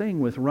do this thing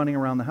with running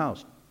around the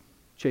house,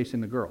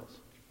 chasing the girls.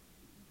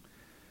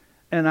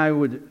 And I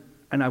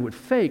would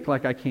fake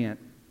like I can't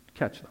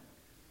catch them.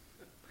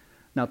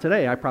 Now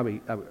today, I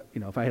probably,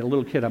 if I had a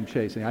little kid I'm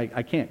chasing,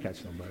 I can't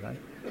catch them.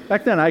 But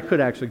back then, I could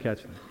actually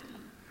catch them.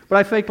 But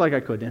I faked like I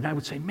could, and I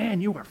would say,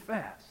 man, you are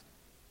fast.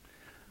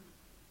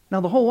 Now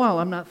the whole while,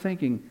 I'm not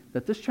thinking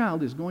that this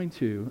child is going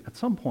to, at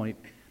some point,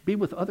 be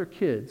with other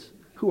kids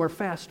who are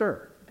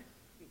faster.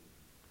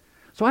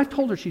 So I've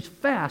told her she's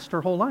fast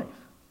her whole life.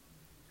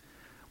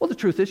 Well, the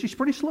truth is she's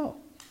pretty slow.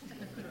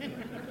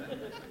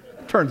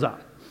 Turns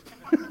out.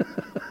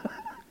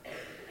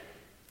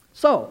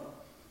 So,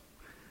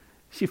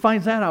 she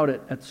finds that out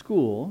at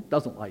school,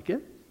 doesn't like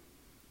it.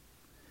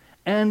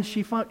 And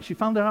she found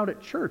it out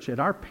at church,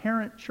 at our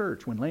parent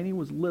church, when Lainey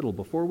was little,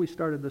 before we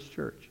started this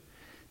church.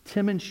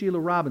 Tim and Sheila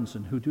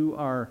Robinson, who do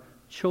our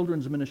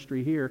children's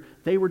ministry here,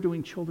 they were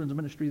doing children's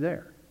ministry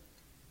there.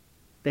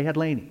 They had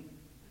Lainey.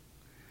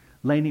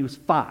 Lainey was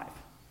 5.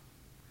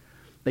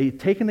 They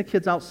had taken the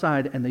kids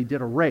outside and they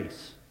did a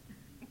race.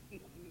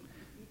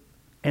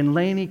 And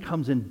Lainey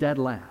comes in dead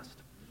last.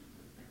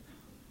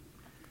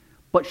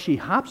 But she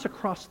hops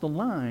across the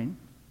line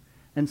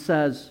and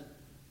says,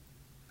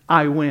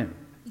 I win.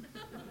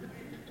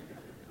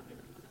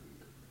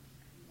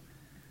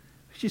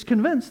 She's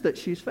convinced that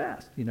she's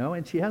fast,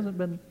 and she hasn't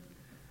been.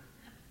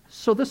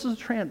 So this is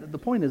the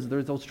point is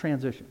there's those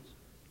transitions.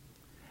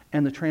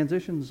 And the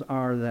transitions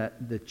are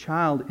that the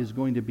child is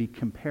going to be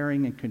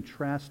comparing and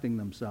contrasting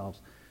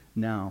themselves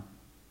now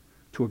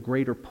to a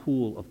greater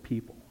pool of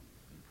people.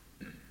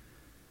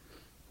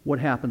 What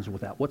happens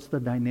with that? What's the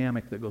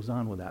dynamic that goes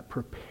on with that?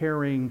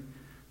 Preparing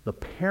the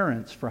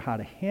parents for how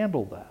to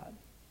handle that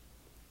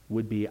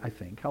would be, I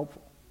think,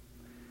 helpful.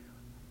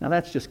 Now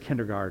that's just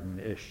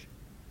kindergarten-ish.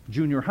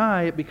 Junior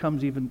high, it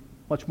becomes even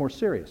much more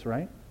serious,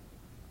 right?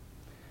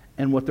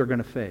 And what they're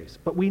going to face.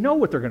 But we know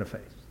what they're going to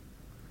face.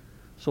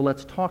 So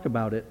let's talk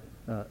about it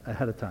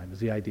ahead of time, is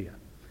the idea.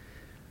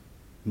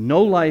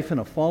 No life in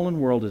a fallen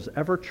world has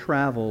ever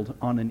traveled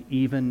on an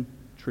even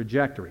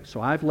trajectory. So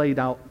I've laid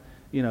out,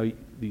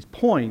 these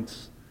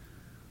points,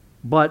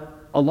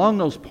 but along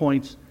those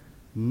points,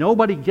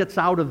 nobody gets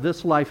out of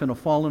this life in a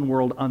fallen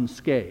world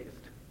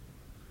unscathed.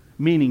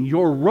 Meaning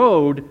your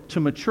road to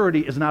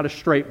maturity is not a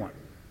straight one.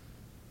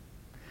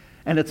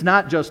 And it's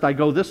not just I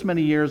go this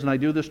many years and I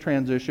do this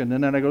transition,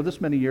 and then I go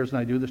this many years and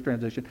I do this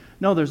transition.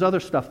 No, there's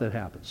other stuff that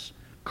happens.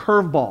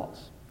 Curveballs.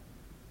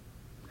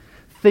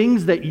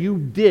 Things that you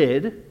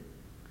did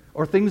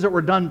or things that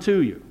were done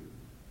to you.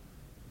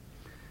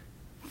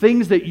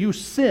 Things that you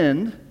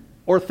sinned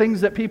or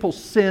things that people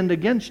sinned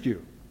against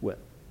you with.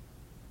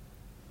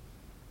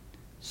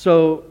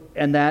 So,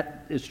 and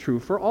that is true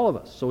for all of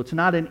us. So it's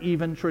not an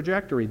even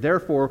trajectory.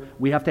 Therefore,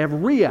 we have to have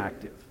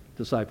reactive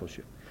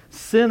discipleship.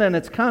 Sin and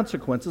its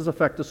consequences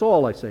affect us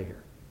all, I say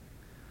here.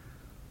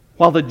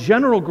 While the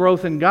general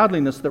growth in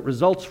godliness that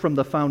results from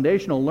the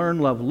foundational learn,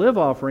 love, live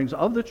offerings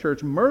of the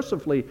church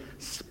mercifully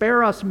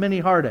spare us many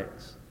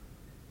heartaches,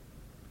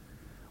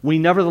 we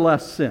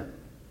nevertheless sin.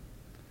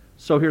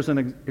 So here's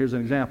an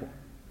example.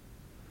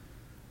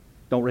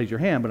 Don't raise your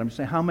hand, but I'm just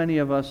saying, how many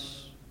of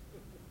us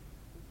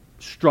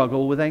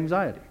struggle with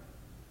anxiety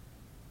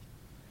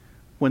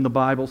when the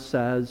Bible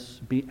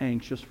says, be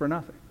anxious for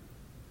nothing?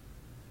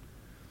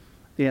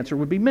 The answer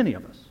would be many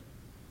of us.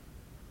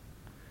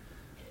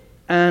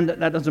 And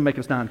that doesn't make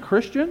us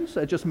non-Christians.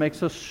 It just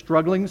makes us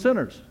struggling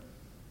sinners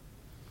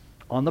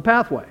on the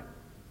pathway.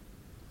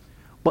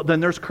 But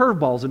then there's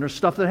curveballs, and there's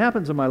stuff that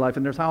happens in my life,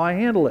 and there's how I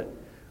handle it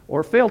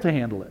or fail to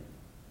handle it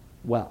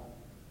well.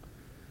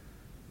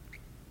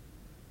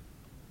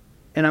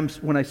 And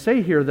when I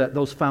say here that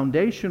those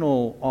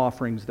foundational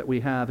offerings that we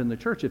have in the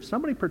church, if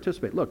somebody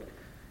participates, look,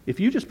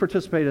 if you just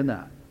participate in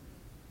that,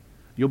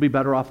 you'll be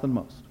better off than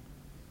most.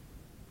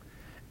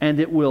 And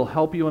it will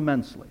help you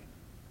immensely.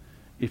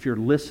 If you're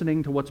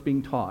listening to what's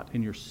being taught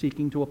and you're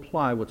seeking to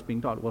apply what's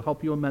being taught, it will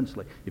help you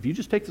immensely. If you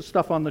just take the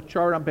stuff on the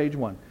chart on page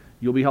 1,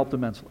 you'll be helped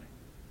immensely.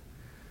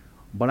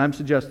 But I'm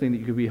suggesting that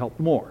you could be helped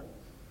more.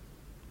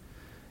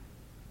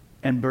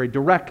 And very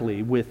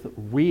directly with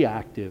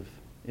reactive,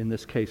 in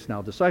this case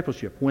now,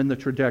 discipleship, when the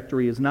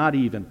trajectory is not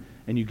even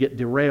and you get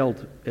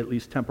derailed, at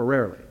least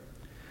temporarily.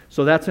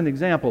 So that's an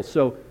example.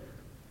 So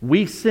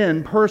we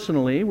sin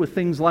personally with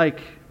things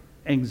like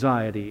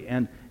anxiety,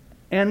 and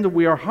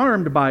we are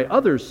harmed by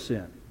others'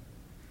 sin.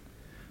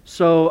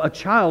 So a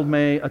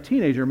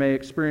teenager may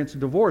experience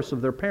divorce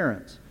of their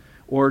parents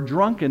or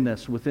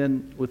drunkenness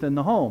within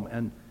the home,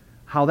 and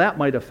how that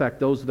might affect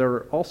those that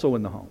are also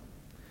in the home.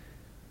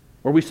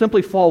 Or we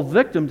simply fall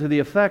victim to the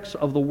effects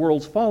of the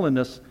world's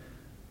fallenness.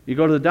 You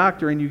go to the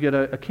doctor and you get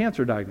a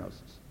cancer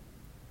diagnosis.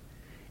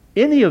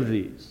 Any of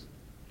these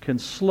can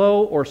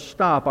slow or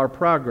stop our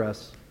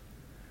progress,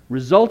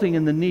 resulting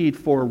in the need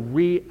for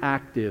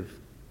reactive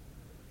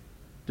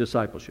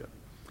discipleship.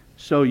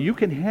 So you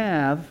can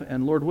have,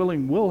 and Lord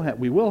willing,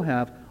 we will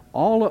have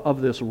all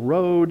of this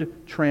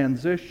road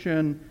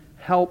transition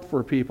help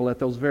for people at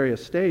those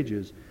various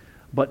stages,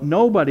 but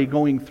nobody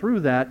going through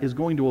that is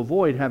going to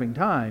avoid having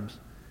times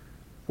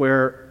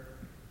where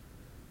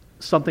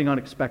something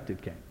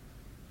unexpected came.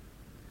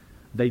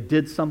 They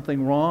did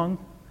something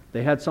wrong,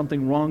 they had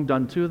something wrong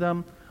done to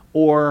them,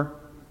 or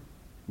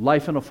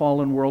life in a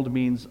fallen world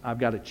means I've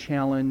got a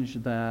challenge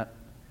that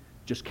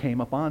just came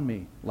upon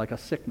me, like a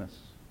sickness,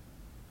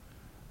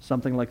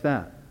 something like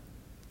that.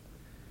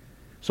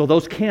 So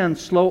those can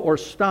slow or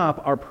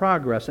stop our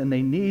progress, and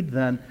they need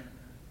then,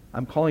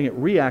 I'm calling it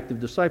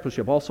reactive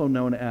discipleship, also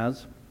known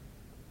as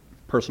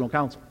personal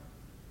counsel,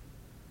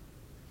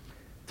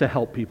 to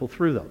help people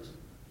through those.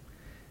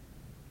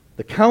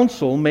 The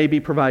counsel may be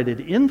provided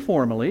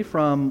informally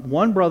from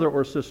one brother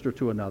or sister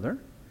to another,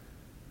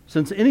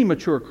 since any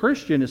mature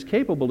Christian is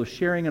capable of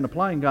sharing and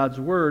applying God's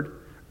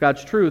word,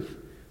 God's truth,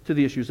 to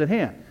the issues at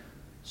hand.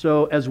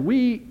 So as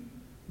we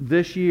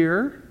this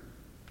year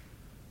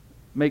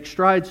make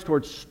strides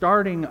towards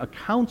starting a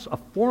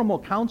formal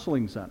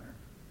counseling center,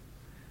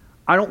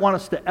 I don't want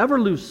us to ever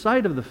lose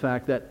sight of the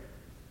fact that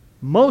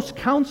most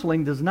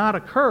counseling does not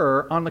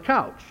occur on the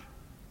couch.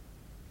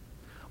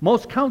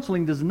 Most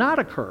counseling does not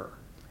occur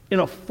in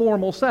a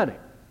formal setting.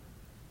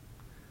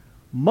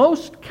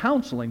 Most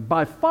counseling,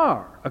 by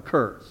far,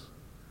 occurs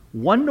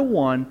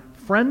one-to-one,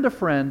 friend to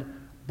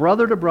friend,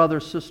 brother to brother,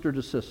 sister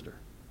to sister.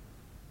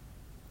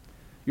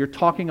 You're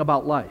talking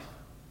about life.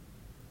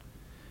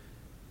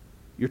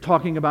 You're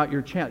talking about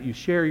you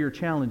share your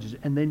challenges,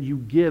 and then you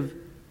give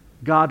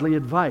godly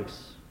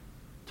advice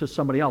to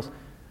somebody else.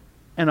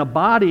 And a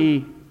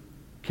body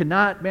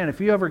cannot, if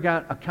you ever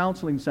got a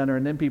counseling center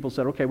and then people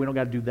said, okay, we don't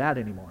got to do that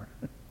anymore,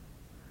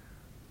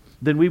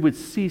 then we would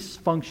cease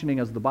functioning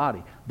as the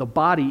body. The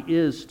body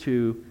is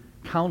to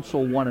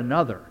counsel one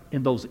another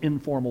in those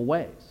informal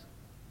ways.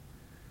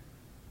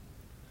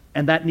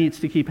 And that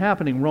needs to keep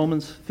happening.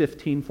 Romans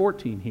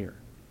 15:14 here.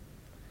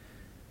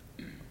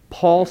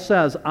 Paul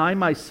says, I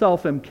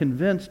myself am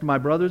convinced, my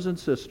brothers and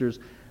sisters,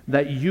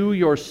 that you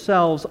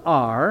yourselves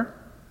are,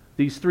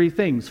 these three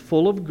things,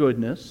 full of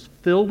goodness,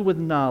 filled with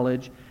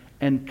knowledge,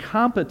 and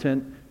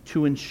competent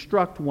to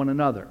instruct one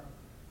another.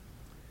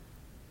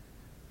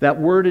 That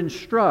word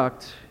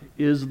instruct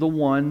is the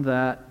one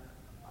that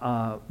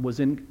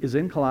is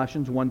in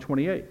Colossians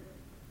 1:28.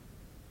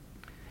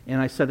 And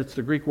I said it's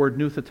the Greek word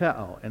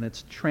noutheteo, and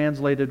it's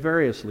translated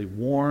variously.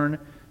 Warn,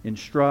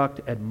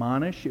 instruct,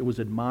 admonish. It was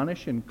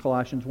admonish in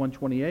Colossians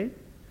 1:28.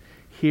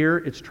 Here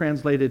it's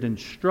translated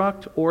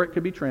instruct, or it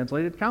could be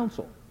translated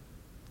counsel.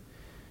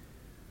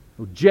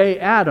 J.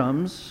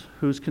 Adams,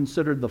 who's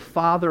considered the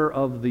father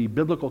of the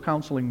biblical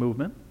counseling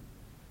movement,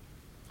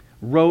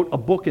 wrote a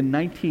book in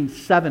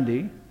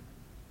 1970,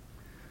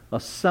 a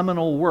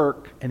seminal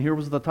work, and here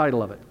was the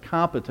title of it,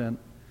 Competent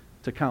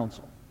to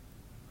Counsel.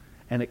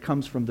 And it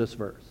comes from this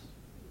verse.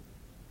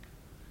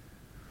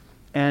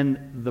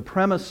 And the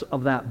premise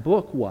of that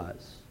book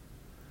was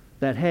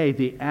that, hey,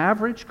 the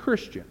average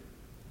Christian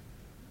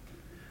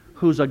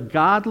who's a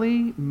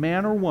godly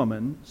man or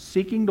woman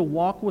seeking to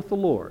walk with the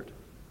Lord,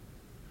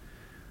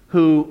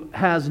 who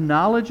has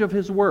knowledge of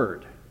His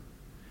Word,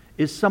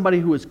 is somebody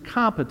who is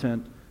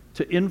competent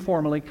to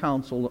informally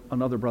counsel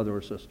another brother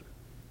or sister.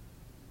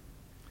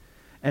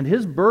 And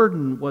his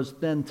burden was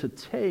then to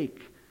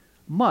take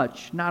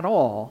much, not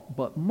all,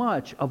 but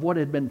much of what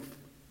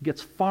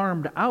gets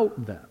farmed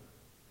out then,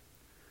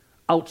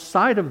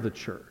 outside of the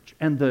church,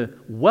 and the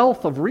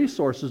wealth of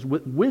resources,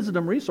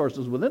 wisdom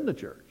resources within the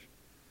church,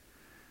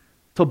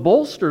 to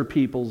bolster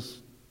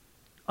people's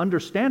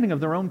understanding of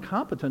their own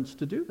competence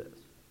to do this.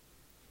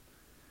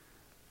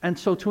 And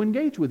so to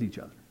engage with each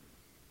other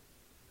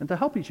and to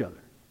help each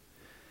other.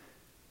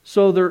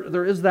 So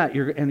there is that,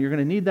 and you're going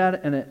to need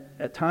that, and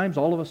at times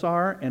all of us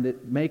are, and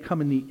it may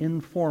come in the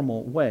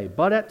informal way.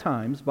 But at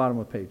times, bottom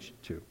of page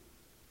 2,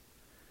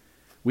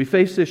 we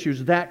face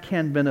issues that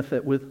can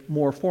benefit with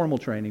more formal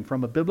training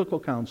from a biblical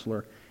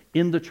counselor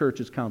in the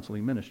church's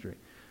counseling ministry.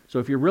 So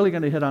if you're really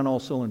going to hit on all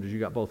cylinders, you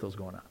got both those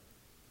going on.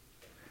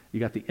 You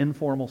got the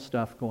informal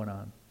stuff going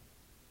on,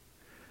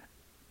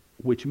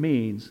 which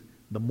means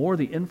the more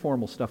the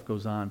informal stuff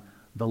goes on,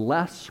 the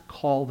less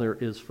call there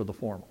is for the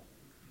formal.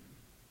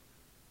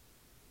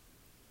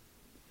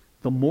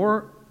 The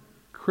more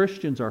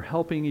Christians are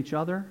helping each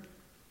other,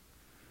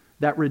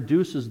 that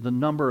reduces the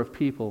number of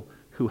people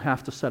who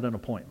have to set an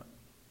appointment.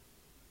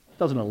 It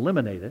doesn't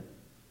eliminate it,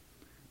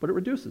 but it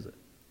reduces it.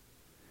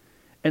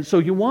 And so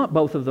you want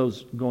both of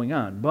those going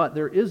on. But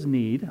there is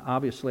need,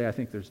 obviously I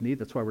think there's need,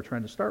 that's why we're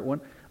trying to start one,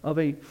 of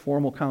a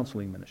formal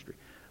counseling ministry.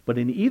 But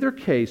in either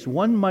case,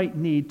 one might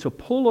need to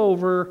pull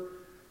over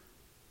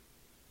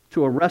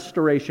to a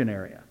restoration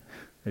area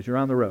as you're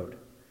on the road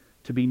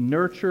to be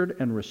nurtured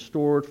and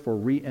restored for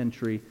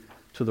re-entry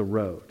to the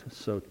road.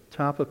 So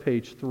top of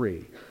page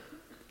 3.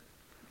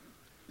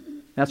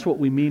 That's what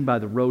we mean by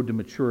the road to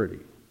maturity.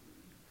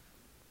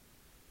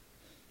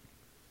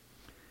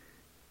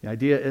 The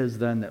idea is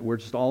then that we're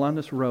just all on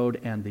this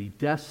road and the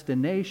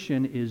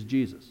destination is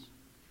Jesus.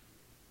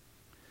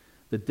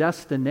 The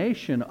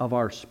destination of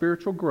our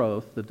spiritual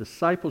growth, the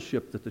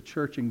discipleship that the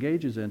church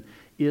engages in,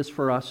 is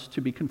for us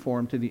to be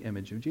conformed to the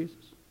image of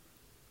Jesus.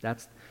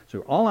 So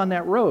we're all on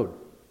that road,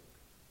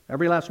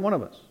 every last one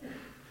of us.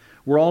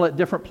 We're all at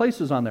different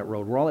places on that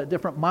road. We're all at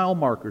different mile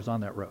markers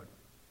on that road.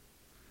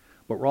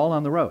 But we're all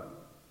on the road.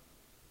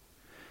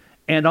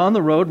 And on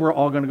the road, we're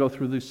all going to go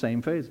through these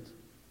same phases.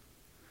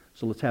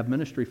 So let's have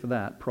ministry for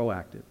that,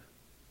 proactive.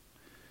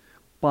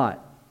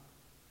 But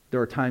there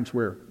are times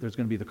where there's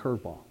going to be the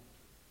curveball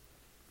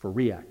for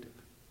reactive.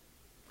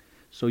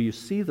 So you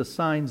see the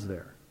signs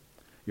there.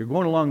 You're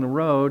going along the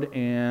road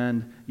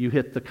and you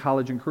hit the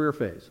college and career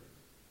phase.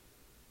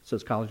 It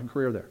says college and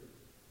career there.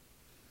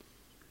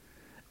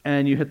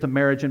 And you hit the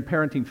marriage and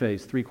parenting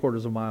phase, 3/4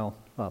 of a mile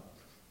up,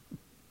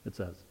 it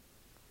says.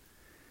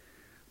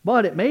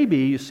 But it may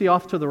be, you see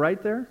off to the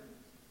right there,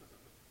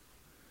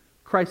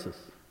 crisis.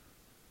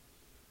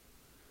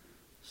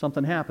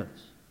 Something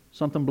happens.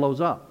 Something blows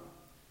up.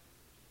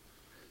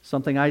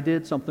 Something I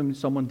did, something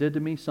someone did to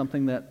me,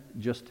 something that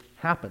just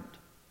happened.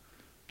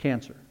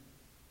 Cancer.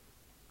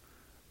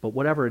 But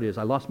whatever it is,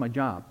 I lost my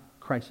job.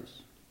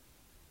 Crisis.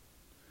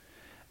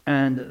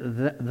 And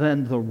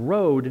then the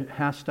road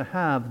has to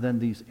have then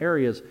these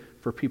areas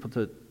for people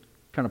to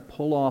kind of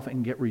pull off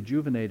and get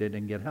rejuvenated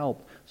and get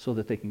help so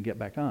that they can get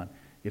back on.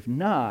 If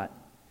not,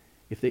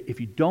 if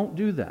you don't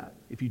do that,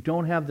 if you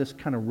don't have this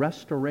kind of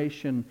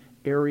restoration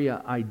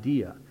area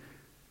idea,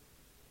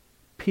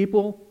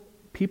 people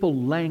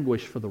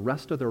languish for the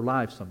rest of their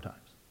lives sometimes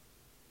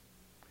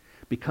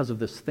because of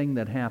this thing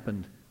that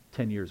happened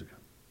 10 years ago.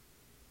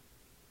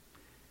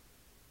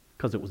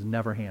 Because it was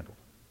never handled.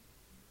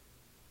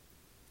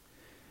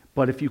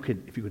 But if you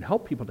could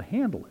help people to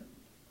handle it,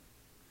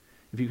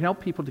 if you can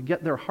help people to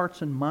get their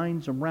hearts and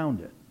minds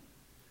around it,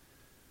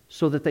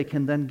 so that they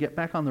can then get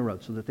back on the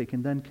road, so that they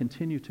can then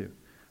continue to.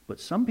 But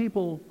some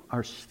people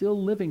are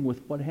still living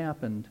with what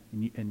happened,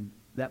 and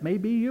that may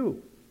be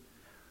you.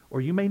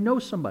 Or you may know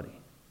somebody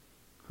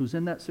who's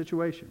in that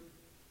situation.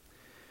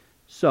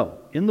 So,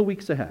 in the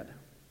weeks ahead,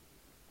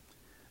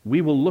 we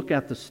will look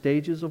at the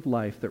stages of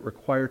life that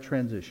require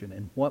transition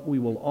and what we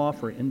will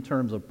offer in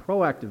terms of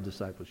proactive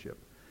discipleship,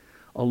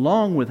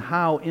 along with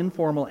how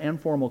informal and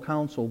formal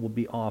counsel will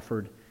be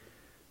offered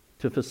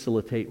to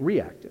facilitate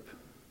reactive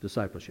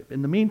discipleship.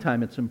 In the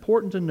meantime, it's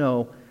important to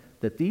know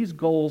that these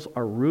goals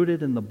are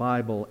rooted in the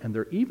Bible and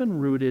they're even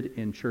rooted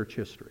in church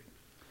history.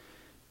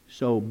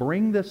 So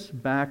bring this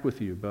back with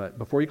you, but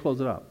before you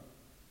close it up.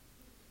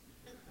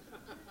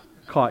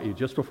 Caught you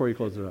just before you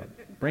close it up.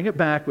 Bring it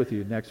back with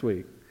you next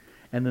week.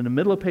 And in the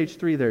middle of page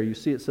 3 there, you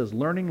see it says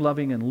learning,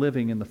 loving, and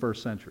living in the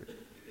first century.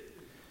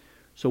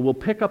 So we'll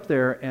pick up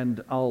there,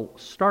 and I'll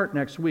start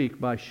next week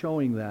by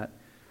showing that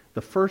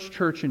the first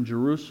church in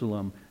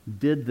Jerusalem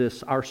did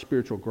this, our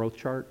spiritual growth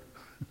chart.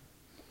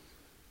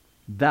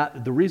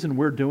 That the reason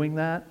we're doing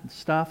that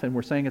stuff and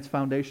we're saying it's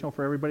foundational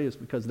for everybody is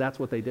because that's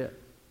what they did.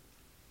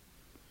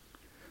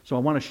 So I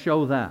want to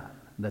show that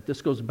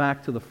this goes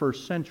back to the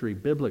first century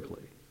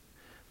biblically,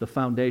 the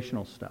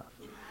foundational stuff.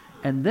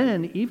 And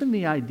then even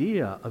the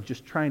idea of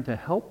just trying to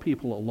help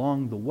people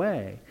along the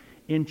way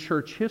in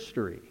church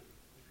history.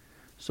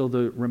 So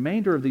the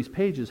remainder of these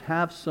pages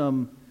have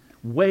some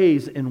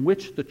ways in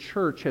which the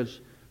church has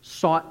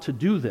sought to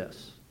do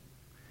this.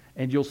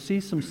 And you'll see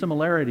some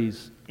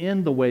similarities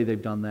in the way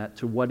they've done that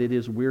to what it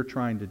is we're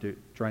trying to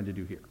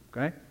do here.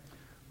 Okay?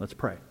 Let's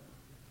pray.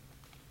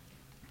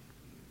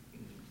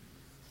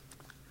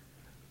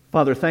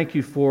 Father, thank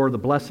you for the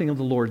blessing of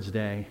the Lord's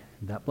Day.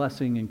 That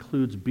blessing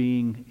includes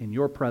being in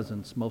your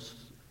presence, most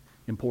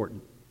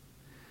important,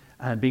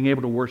 and being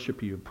able to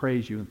worship you,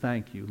 praise you, and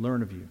thank you,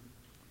 learn of you.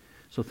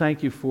 So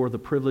thank you for the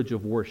privilege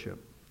of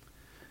worship.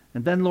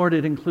 And then, Lord,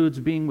 it includes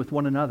being with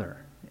one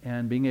another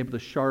and being able to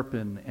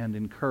sharpen and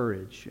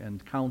encourage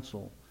and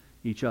counsel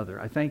each other.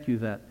 I thank you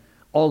that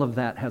all of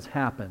that has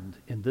happened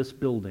in this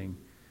building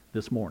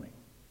this morning.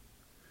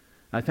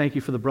 I thank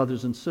you for the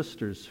brothers and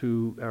sisters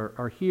who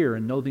are here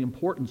and know the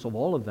importance of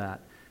all of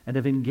that and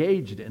have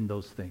engaged in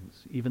those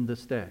things even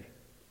this day.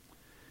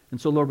 And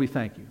so, Lord, we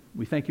thank you.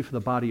 We thank you for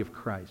the body of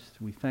Christ.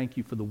 We thank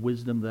you for the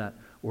wisdom that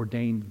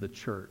ordained the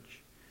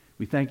church.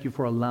 We thank you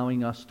for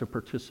allowing us to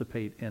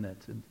participate in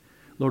it. And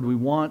Lord, we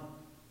want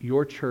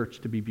your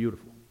church to be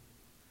beautiful.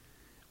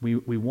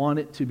 We want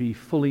it to be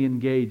fully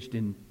engaged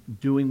in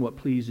doing what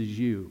pleases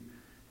you,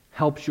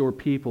 helps your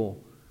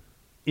people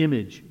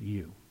image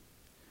you.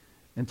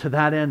 And to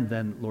that end,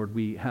 then, Lord,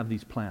 we have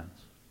these plans.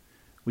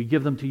 We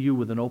give them to you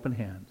with an open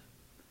hand.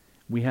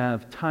 We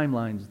have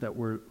timelines that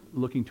we're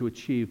looking to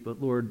achieve,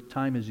 but Lord,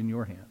 time is in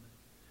your hand.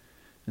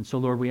 And so,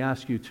 Lord, we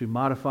ask you to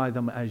modify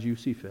them as you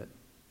see fit.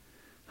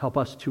 Help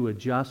us to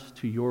adjust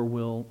to your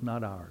will,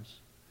 not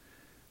ours.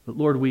 But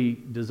Lord,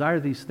 we desire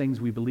these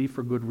things, we believe,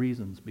 for good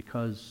reasons,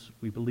 because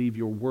we believe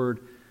your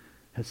word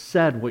has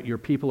said what your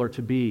people are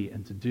to be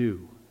and to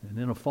do. And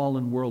in a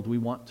fallen world, we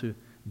want to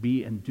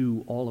be and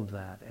do all of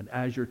that. And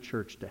as your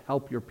church, to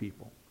help your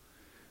people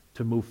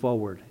to move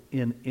forward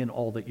in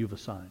all that you've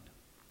assigned.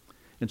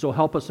 And so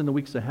help us in the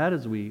weeks ahead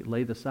as we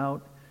lay this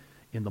out,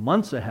 in the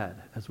months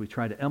ahead as we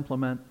try to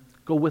implement.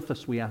 Go with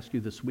us, we ask you,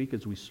 this week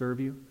as we serve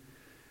you.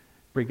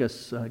 Bring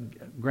us,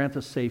 grant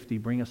us safety,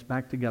 bring us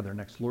back together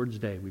next Lord's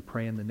Day. We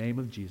pray in the name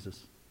of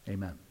Jesus.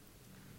 Amen.